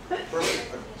 First,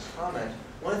 a comment.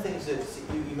 One of the things that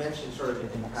you mentioned sort of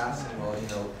in passing, well, you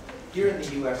know, here in the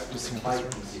U.S. we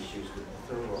fight these issues with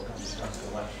the third world countries not so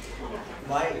much.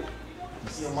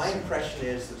 My impression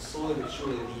is that slowly but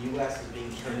surely the U.S. is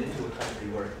being turned into a country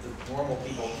where the normal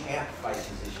people can't fight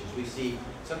these issues. We see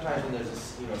sometimes when there's a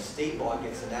state law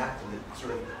gets enacted that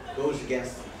sort of goes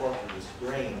against the corporatist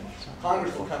grain,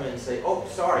 Congress will come in and say, oh,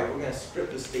 sorry, we're going to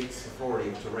strip the state's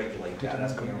authority to regulate that.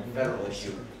 That's going to be a federal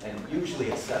issue. And usually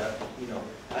it's set up,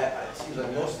 it seems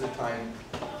like most of the time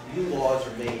new laws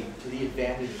are made to the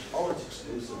advantage almost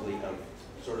exclusively of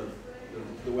sort of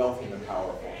the wealthy and the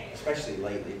powerful, especially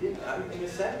lately. In the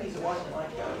 70s, it wasn't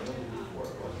like that. Before,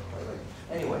 it wasn't quite like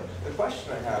that. Anyway, the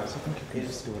question I have is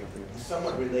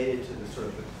somewhat related to the sort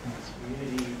of the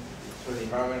community, sort of the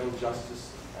environmental justice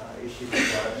issues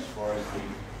as far as the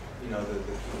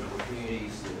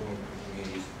communities, the women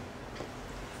communities.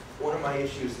 One of my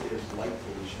issues is light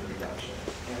pollution reduction.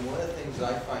 And one of the things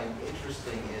that I find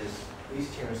interesting is, at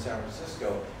least here in San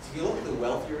Francisco, if you look at the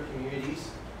wealthier communities,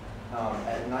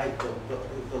 at night,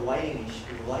 the lighting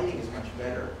is much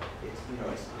better. It's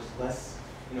less,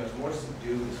 it's more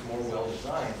subdued, it's more well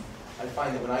designed. I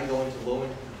find that when I go into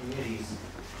low-income communities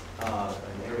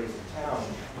and areas of town,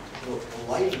 the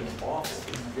lighting is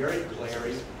awful. It's very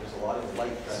glary. There's a lot of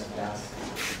light trespass,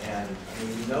 and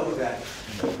we know that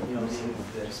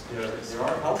there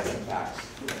are health impacts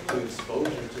to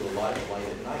exposure to a lot of light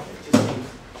at night. It just seems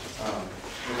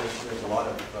there's a lot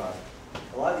of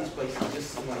these places just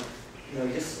seem like you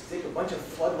just stick a bunch of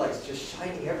floodlights just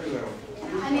shining everywhere.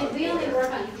 We only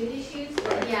work on food issues.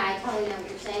 But yeah, I totally know what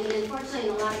you're saying. And unfortunately,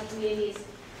 in a lot of communities,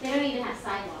 they don't even have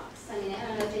sidewalks. I don't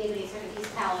know if anybody's heard of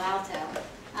East Palo Alto,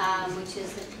 which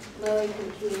is a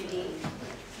low-income community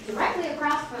directly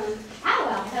across from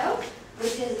Palo Alto,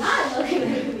 which is not a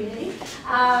low-income community,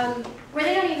 where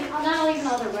they don't even, not even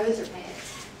all the roads are paved.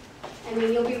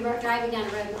 You'll be driving down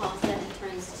a road and all of a sudden it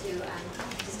turns to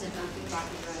just a bumpy,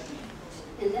 rocky road.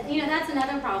 And that's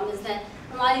another problem is that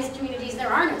in a lot of these communities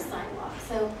there are no sidewalks.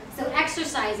 So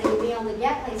exercising and being able to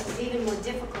get places is even more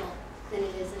difficult than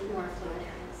it is in more affluent areas.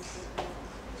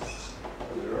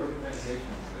 There are organizations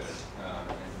that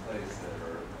in place that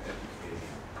are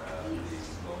educating these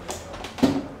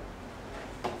low-income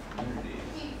communities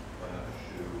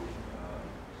to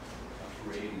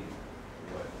creating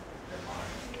what their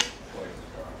mind choices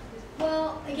are. Well,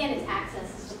 again, it's access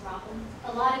is the problem.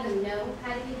 A lot of them know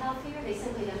how to be healthier. They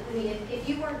simply don't. If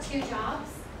you work 2 jobs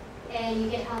and you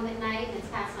get home at night and it's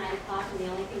past 9 o'clock and the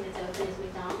only thing that's open is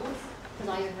McDonald's, because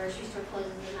all your grocery store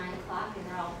closes at 9 o'clock and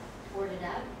they're all boarded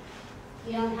up,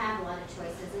 you don't have a lot of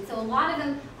choices. And so a lot of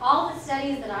them, all the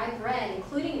studies that I've read,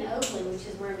 including in Oakland, which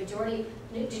is where a majority,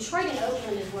 Detroit and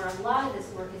Oakland is where a lot of this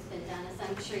work has been done, as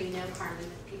I'm sure you know, Carmen,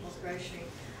 with People's Grocery.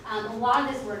 A lot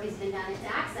of this work has been done. It's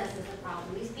access is a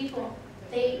problem. These people,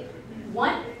 they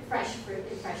want fresh fruit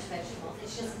and fresh vegetables.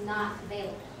 It's just not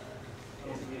available.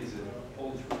 Is it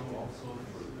hold true also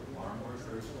for the farm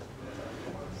workers,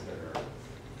 the ones that are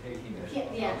taking it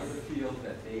Yes. out of the field,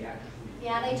 that they actually?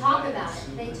 Yeah, they talk about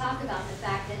it. They talk about the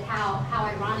fact that how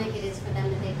ironic it is for them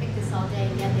that they pick this all day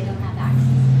and yet they don't have access.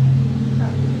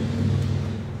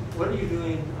 What are you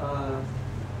doing on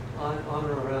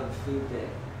or around Food Day?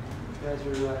 You guys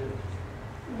are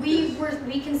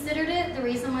We considered it. The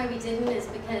reason why we didn't is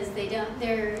because they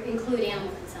include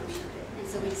animal consumption, and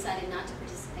so we decided not to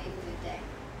participate in Food Day.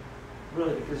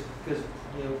 really, because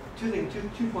you know,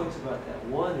 two points about that.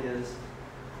 One is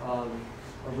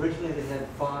originally they had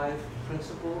 5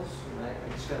 principles, and I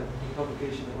just got a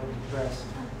publication that went to press.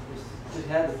 Just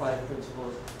had the 5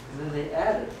 principles, and then they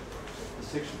added the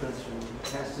 6th principle,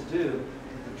 which has to do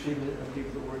with the treatment of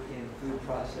people that work in food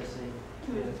processing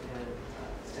and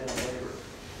labor.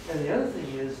 And the other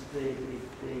thing is I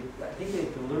think they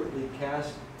deliberately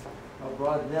cast a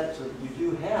broad net so that you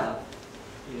do have,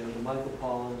 you know, the Michael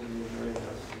Pollins and the Mary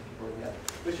Nelson and people like that.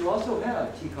 But you also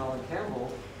have T. Colin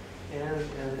Campbell and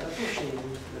the other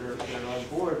teams that are on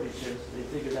board because they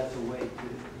figure that's a way to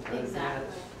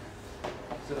advance.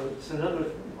 So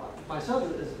another, myself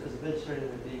as a vegetarian,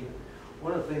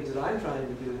 one of the things that I'm trying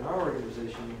to do in our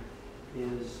organization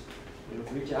is, you know,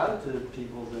 reach out to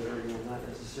people that are, you know, not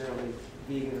necessarily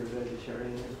vegan or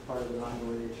vegetarian as part of an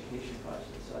ongoing education process.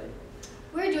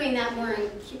 We're doing that more in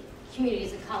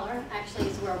communities of color, actually,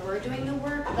 is where we're doing the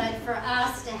work. But for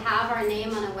us to have our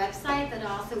name on a website that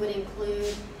also would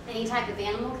include any type of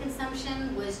animal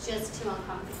consumption was just too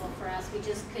uncomfortable for us.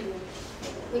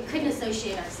 We couldn't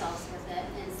associate ourselves with it.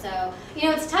 And so, you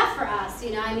know, it's tough for us,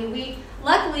 you know. I mean,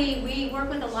 luckily, we work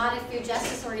with a lot of food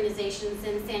justice organizations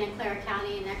in Santa Clara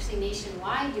County and actually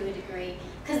nationwide to a degree,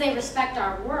 because they respect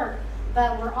our work.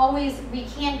 But we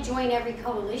can't join every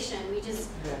coalition. We just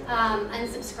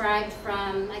unsubscribed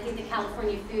from, I think, the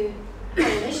California Food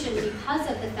Coalition because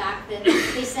of the fact that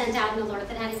they sent out an alert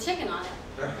that had a chicken on it.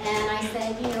 And I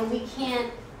said, you know, we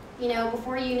can't, you know,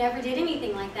 before you never did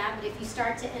anything like that, but if you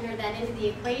start to enter that into the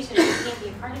equation, you can't be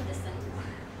a part of this anymore.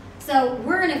 So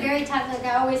we're in a very tough, like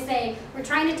I always say, we're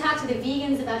trying to talk to the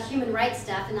vegans about human rights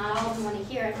stuff, and not all of them want to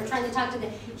hear it. We're trying to talk to the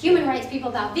human rights people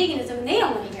about veganism, and they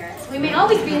don't want to hear it. So we may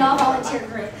always be an all-volunteer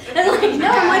group. It's like,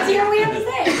 no one wants to hear what we have to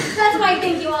say. So that's why I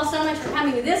thank you all so much for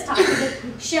coming to this talk, because it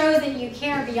shows that you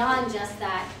care beyond just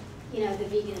that, you know, the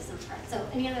veganism part. So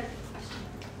any other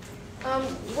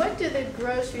questions? What do the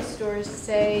grocery stores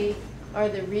say are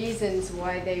the reasons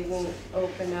why they won't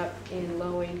open up in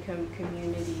low-income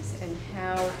communities, and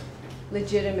how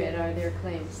legitimate are their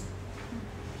claims?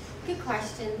 Good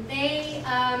question. They,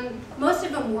 most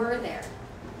of them were there,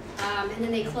 and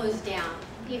then they closed down.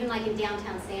 Even like in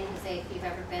downtown San Jose, if you've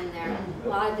ever been there, a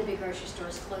lot of the big grocery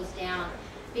stores closed down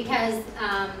because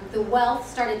the wealth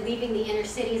started leaving the inner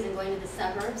cities and going to the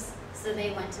suburbs, so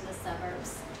they went to the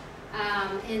suburbs.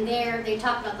 And there, they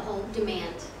talked about the whole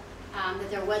demand, that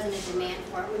there wasn't a demand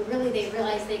for it, when really they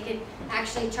realized they could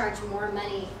actually charge more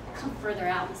money further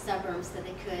out in the suburbs than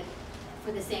they could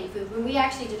for the same food. When we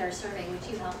actually did our survey, which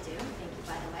you helped do, thank you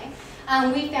by the way,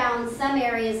 we found some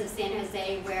areas of San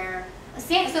Jose where,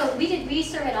 so we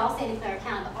surveyed all Santa Clara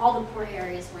County, but all the poor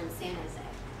areas were in San Jose.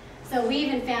 So we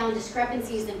even found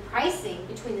discrepancies in pricing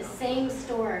between the same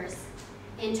stores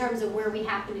in terms of where we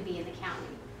happen to be in the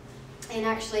county. And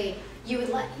actually, we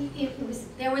tried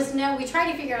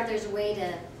to figure out there's a way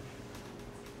to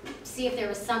see if there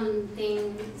was something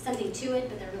to it,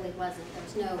 but there really wasn't. There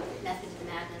was no method to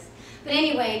the madness. But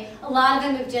anyway, a lot of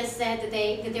them have just said that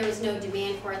there was no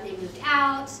demand for it, and they moved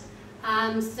out.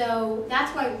 So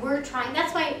that's why we're trying,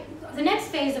 that's why the next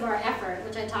phase of our effort,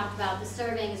 which I talked about, the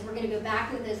surveying, is we're going to go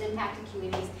back into those impacted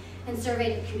communities and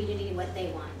survey the community what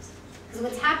they want. Because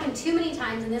what's happened too many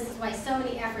times, and this is why so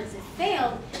many efforts have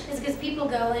failed, is because people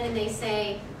go in and they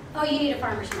say, oh, you need a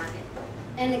farmer's market.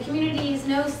 And the community has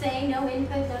no say, no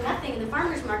input, no nothing in the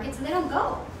farmer's market, so they don't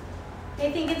go. They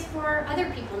think it's for other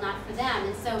people, not for them.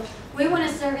 And so we want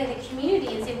to survey the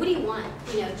community and say, what do you want?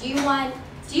 You know, do you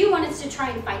want us to try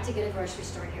and fight to get a grocery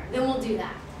store here? Then we'll do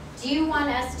that. Do you want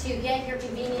us to get your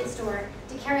convenience store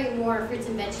to carry more fruits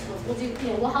and vegetables?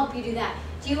 We'll help you do that.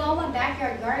 Do you all want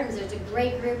backyard gardens? There's a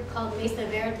great group called Mesa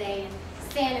Verde in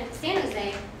San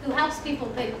Jose, who helps people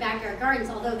put backyard gardens,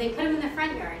 although they put them in the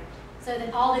front yard, so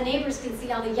that all the neighbors can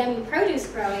see all the yummy produce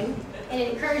growing, and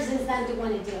it encourages them to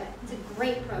want to do it. It's a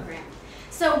great program.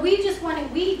 So we just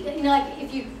wanted, like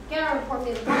if you get our report, we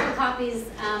have a couple of copies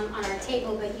on our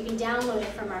table, but you can download it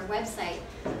from our website,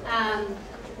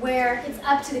 where it's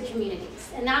up to the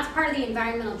communities. And that's part of the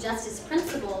environmental justice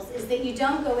principles, is that you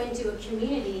don't go into a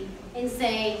community and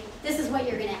say, this is what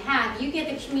you're gonna have. You get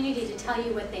the community to tell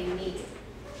you what they need.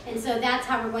 And so that's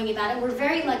how we're going about it. We're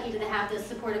very lucky to have the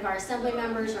support of our assembly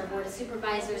members, our board of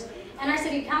supervisors, and our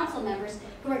city council members,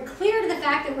 who are clear to the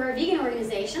fact that we're a vegan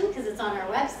organization, because it's on our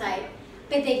website,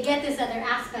 but they get this other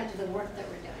aspect of the work that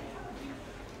we're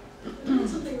doing.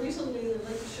 Something recently that I'd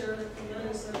like to share from that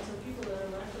is that some people that are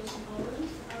lactose intolerant,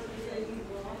 they eat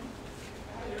raw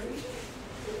dairy.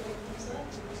 They don't use that.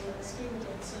 There's a scheme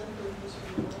called Sanford, which is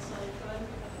from the Maasai tribe.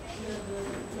 We had the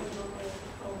local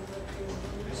called that they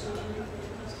were surgery for the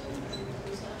testing, and it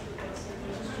was actually passed, and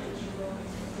they just changed the raw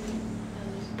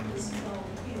and it's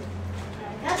healed.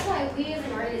 That's why we as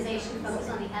an organization focus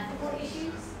on the ethical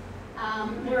issues.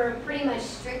 We're pretty much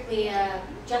strictly a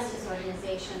justice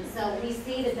organization, so we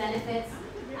see the benefits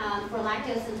for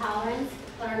lactose intolerance,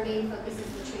 but our main focus is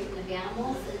the treatment of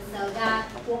animals, and so that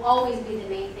will always be the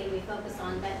main thing we focus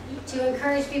on. But to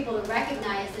encourage people to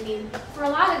recognize, I mean, for a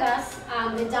lot of us,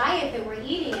 the diet that we're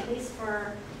eating, at least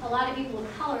for a lot of people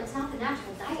of color, it's not the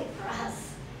natural diet for us.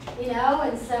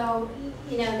 And so,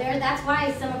 that's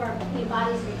why some of our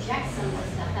bodies reject some of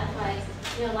this stuff. That's why,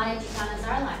 a lot of Chicanos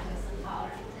are lactose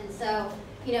intolerant. And so,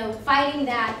 fighting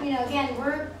that, again,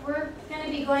 we're going to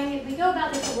be we go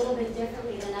about this a little bit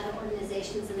differently than other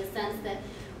organizations in the sense that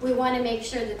we want to make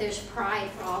sure that there's pride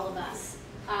for all of us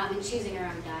in choosing our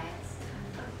own diets.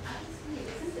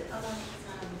 Isn't it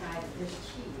diet? There's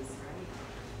cheese,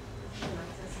 right?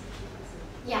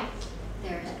 Yeah,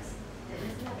 there it is.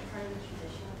 Isn't that part of the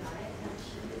traditional diet?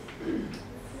 Cheese?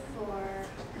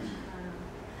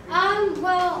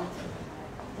 Well,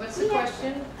 What's the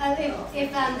question?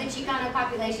 If the Chicano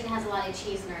population has a lot of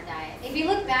cheese in our diet. If you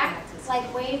look back,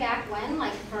 like way back when,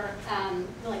 like for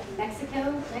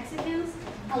Mexicans,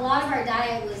 a lot of our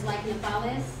diet was like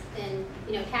nopales and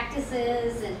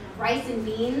cactuses and rice and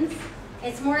beans.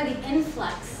 It's more the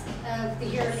influx of the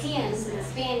Europeans and the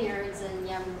Spaniards and we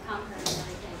were conquering and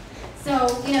everything. So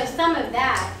some of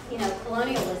that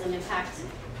colonialism impacts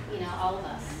all of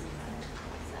us.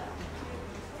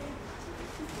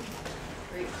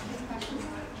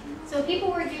 So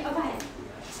people were doing, go ahead.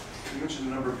 You mentioned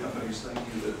a number of companies, thank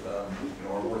you, that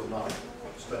are worth not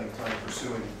spending time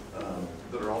pursuing,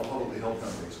 that are all publicly held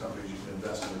companies you can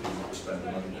invest in if you want to spend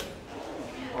the money.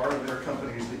 Are there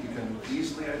companies that you can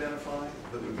easily identify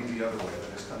that would be the other way?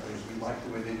 That is, companies, we like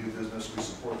the way they do business, we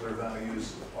support their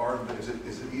values. Is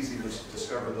it easy to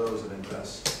discover those and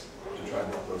invest to try to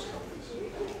help those companies?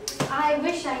 I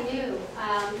wish I knew.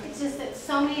 It's just that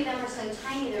so many of them are so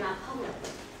tiny, they're not public.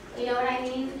 You know what I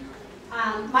mean?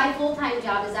 My full-time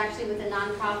job is actually with a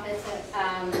nonprofit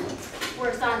that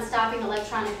works on stopping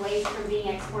electronic waste from being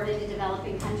exported to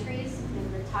developing countries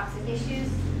and the toxic issues.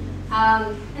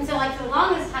 And so for the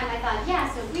longest time I thought,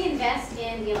 yeah, so if we invest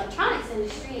in the electronics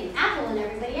industry and Apple and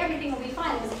everything will be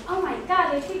fine. It was like, oh my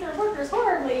God, they treat their workers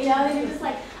horribly, and you're just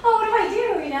like, oh, what do I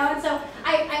do, And so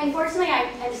unfortunately,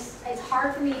 it's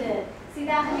hard for me to see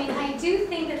that. I mean, I do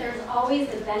think that there's always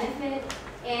the benefit,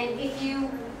 and if you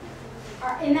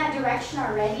are in that direction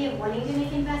already of wanting to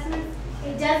make investments,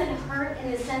 it doesn't hurt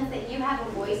in the sense that you have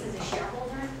a voice as a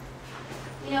shareholder.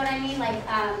 You know what I mean?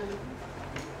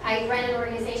 I ran an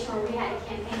organization where we had a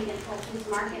campaign against Whole Foods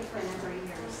Market for a number of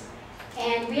years.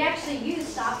 And we actually used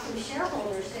stock from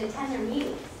shareholders to attend their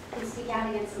meetings and speak out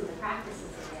against some of the practices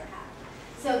that they're having.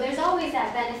 So there's always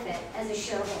that benefit as a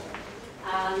shareholder.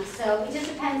 So it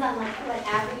just depends on what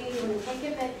avenue you want to take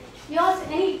it, but you also,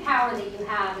 any power that you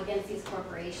have against these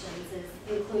corporations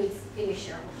includes being a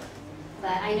shareholder.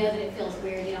 But I know that it feels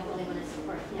weird, you don't really want to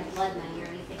support blood money or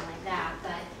anything like that,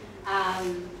 but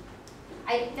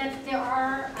there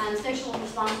are social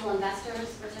responsible investors,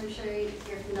 which I'm sure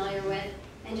you're familiar with,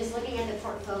 and just looking at the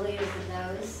portfolios of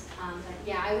those. But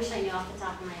yeah, I wish I knew off the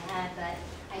top of my head, but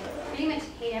I pretty much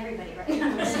hate everybody right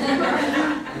now.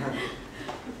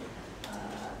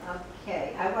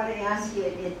 Okay, I want to ask you,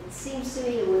 it seems to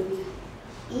me it would be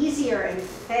easier and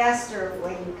faster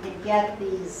when you could get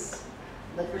these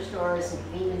liquor stores and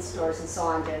convenience stores and so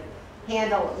on to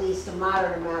handle at least a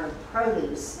moderate amount of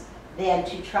produce than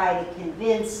to try to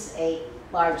convince a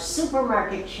large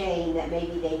supermarket chain that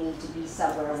maybe they need to be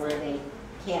somewhere where they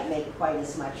can't make quite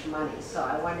as much money. So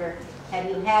I wonder, have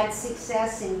you had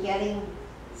success in getting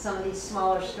some of these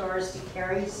smaller stores to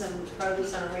carry some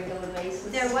produce on a regular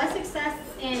basis? There was success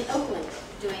in Oakland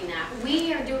doing that.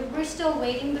 We're still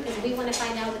waiting because we want to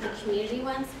find out what the community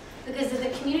wants. Because if the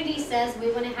community says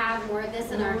we want to have more of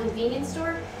this in our convenience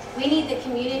store, we need the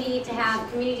community to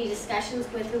have community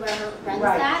discussions with whoever runs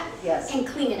that and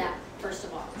clean it up, first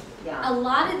of all. Yeah. A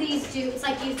lot of these do, it's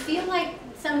like you feel like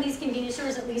some of these convenience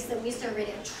stores, at least that we surveyed,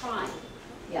 are trying.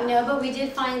 Yeah. You know, but we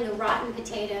did find the rotten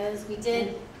potatoes. We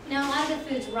did, you know, a lot of the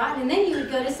food's rotten. And then you would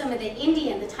go to some of the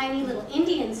tiny little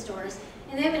Indian stores,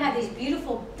 and they would have these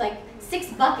beautiful, like,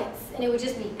 6 buckets, and it would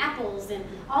just be apples and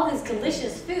all this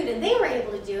delicious food, and they were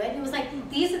able to do it. And it was like,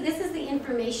 this is the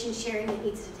information sharing that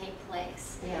needs to take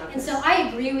place. Yeah. And so I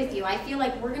agree with you. I feel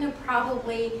like we're going to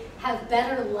probably have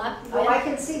better luck with I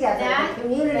can see that. that. The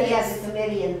community has a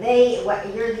committee, and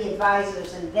you're the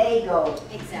advisors, and they go.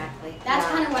 Exactly. That's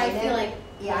kind of why I feel like.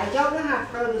 Yeah, I don't know how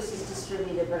produce is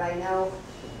distributed, but I know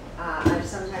I've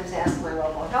sometimes asked my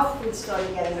local health food store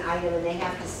to get an item, and they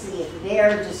have to see if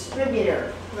their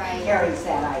distributor carries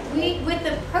that item. With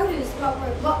the produce,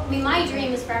 my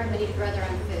dream is for everybody to grow their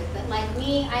own food. But like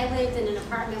me, I lived in an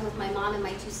apartment with my mom and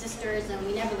my 2 sisters, and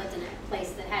we never lived in a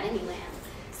place that had any land.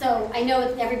 So I know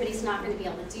everybody's not going to be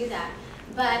able to do that.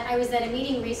 But I was at a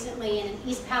meeting recently in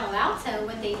East Palo Alto.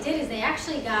 What they did is they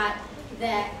actually got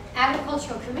the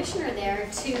agricultural commissioner there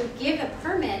to give a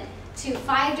permit to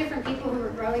 5 different people who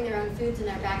were growing their own foods in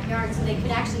their backyard, so they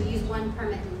could actually use one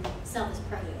permit and sell this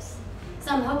produce.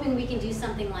 So I'm hoping we can do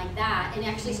something like that and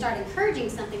actually start encouraging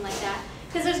something like that,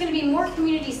 because there's going to be more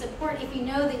community support if you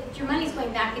know that your money's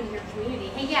going back into your community.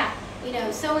 Hey, yeah, you know,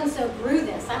 so-and-so grew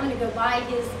this. I'm going to go buy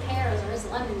his pears or his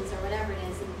lemons or whatever it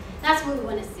is, and that's what we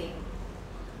want to see.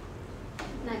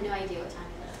 And I have no idea what time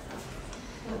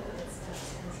it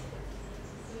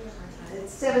is.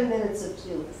 It's 7 minutes of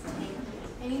 2.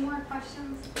 Any more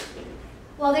questions?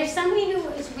 Well, there's somebody who,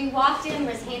 as we walked in,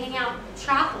 was handing out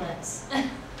chocolates.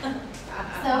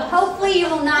 So hopefully you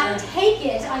will not take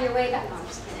it on your way back. No, I'm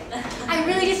just kidding. I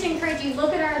really just encourage you,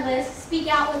 look at our list, speak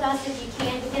out with us if you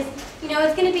can, because you know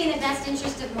it's going to be in the best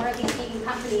interest of more of these vegan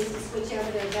companies to switch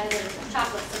over to a better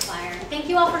chocolate supplier. And thank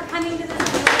you all for coming to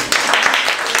this.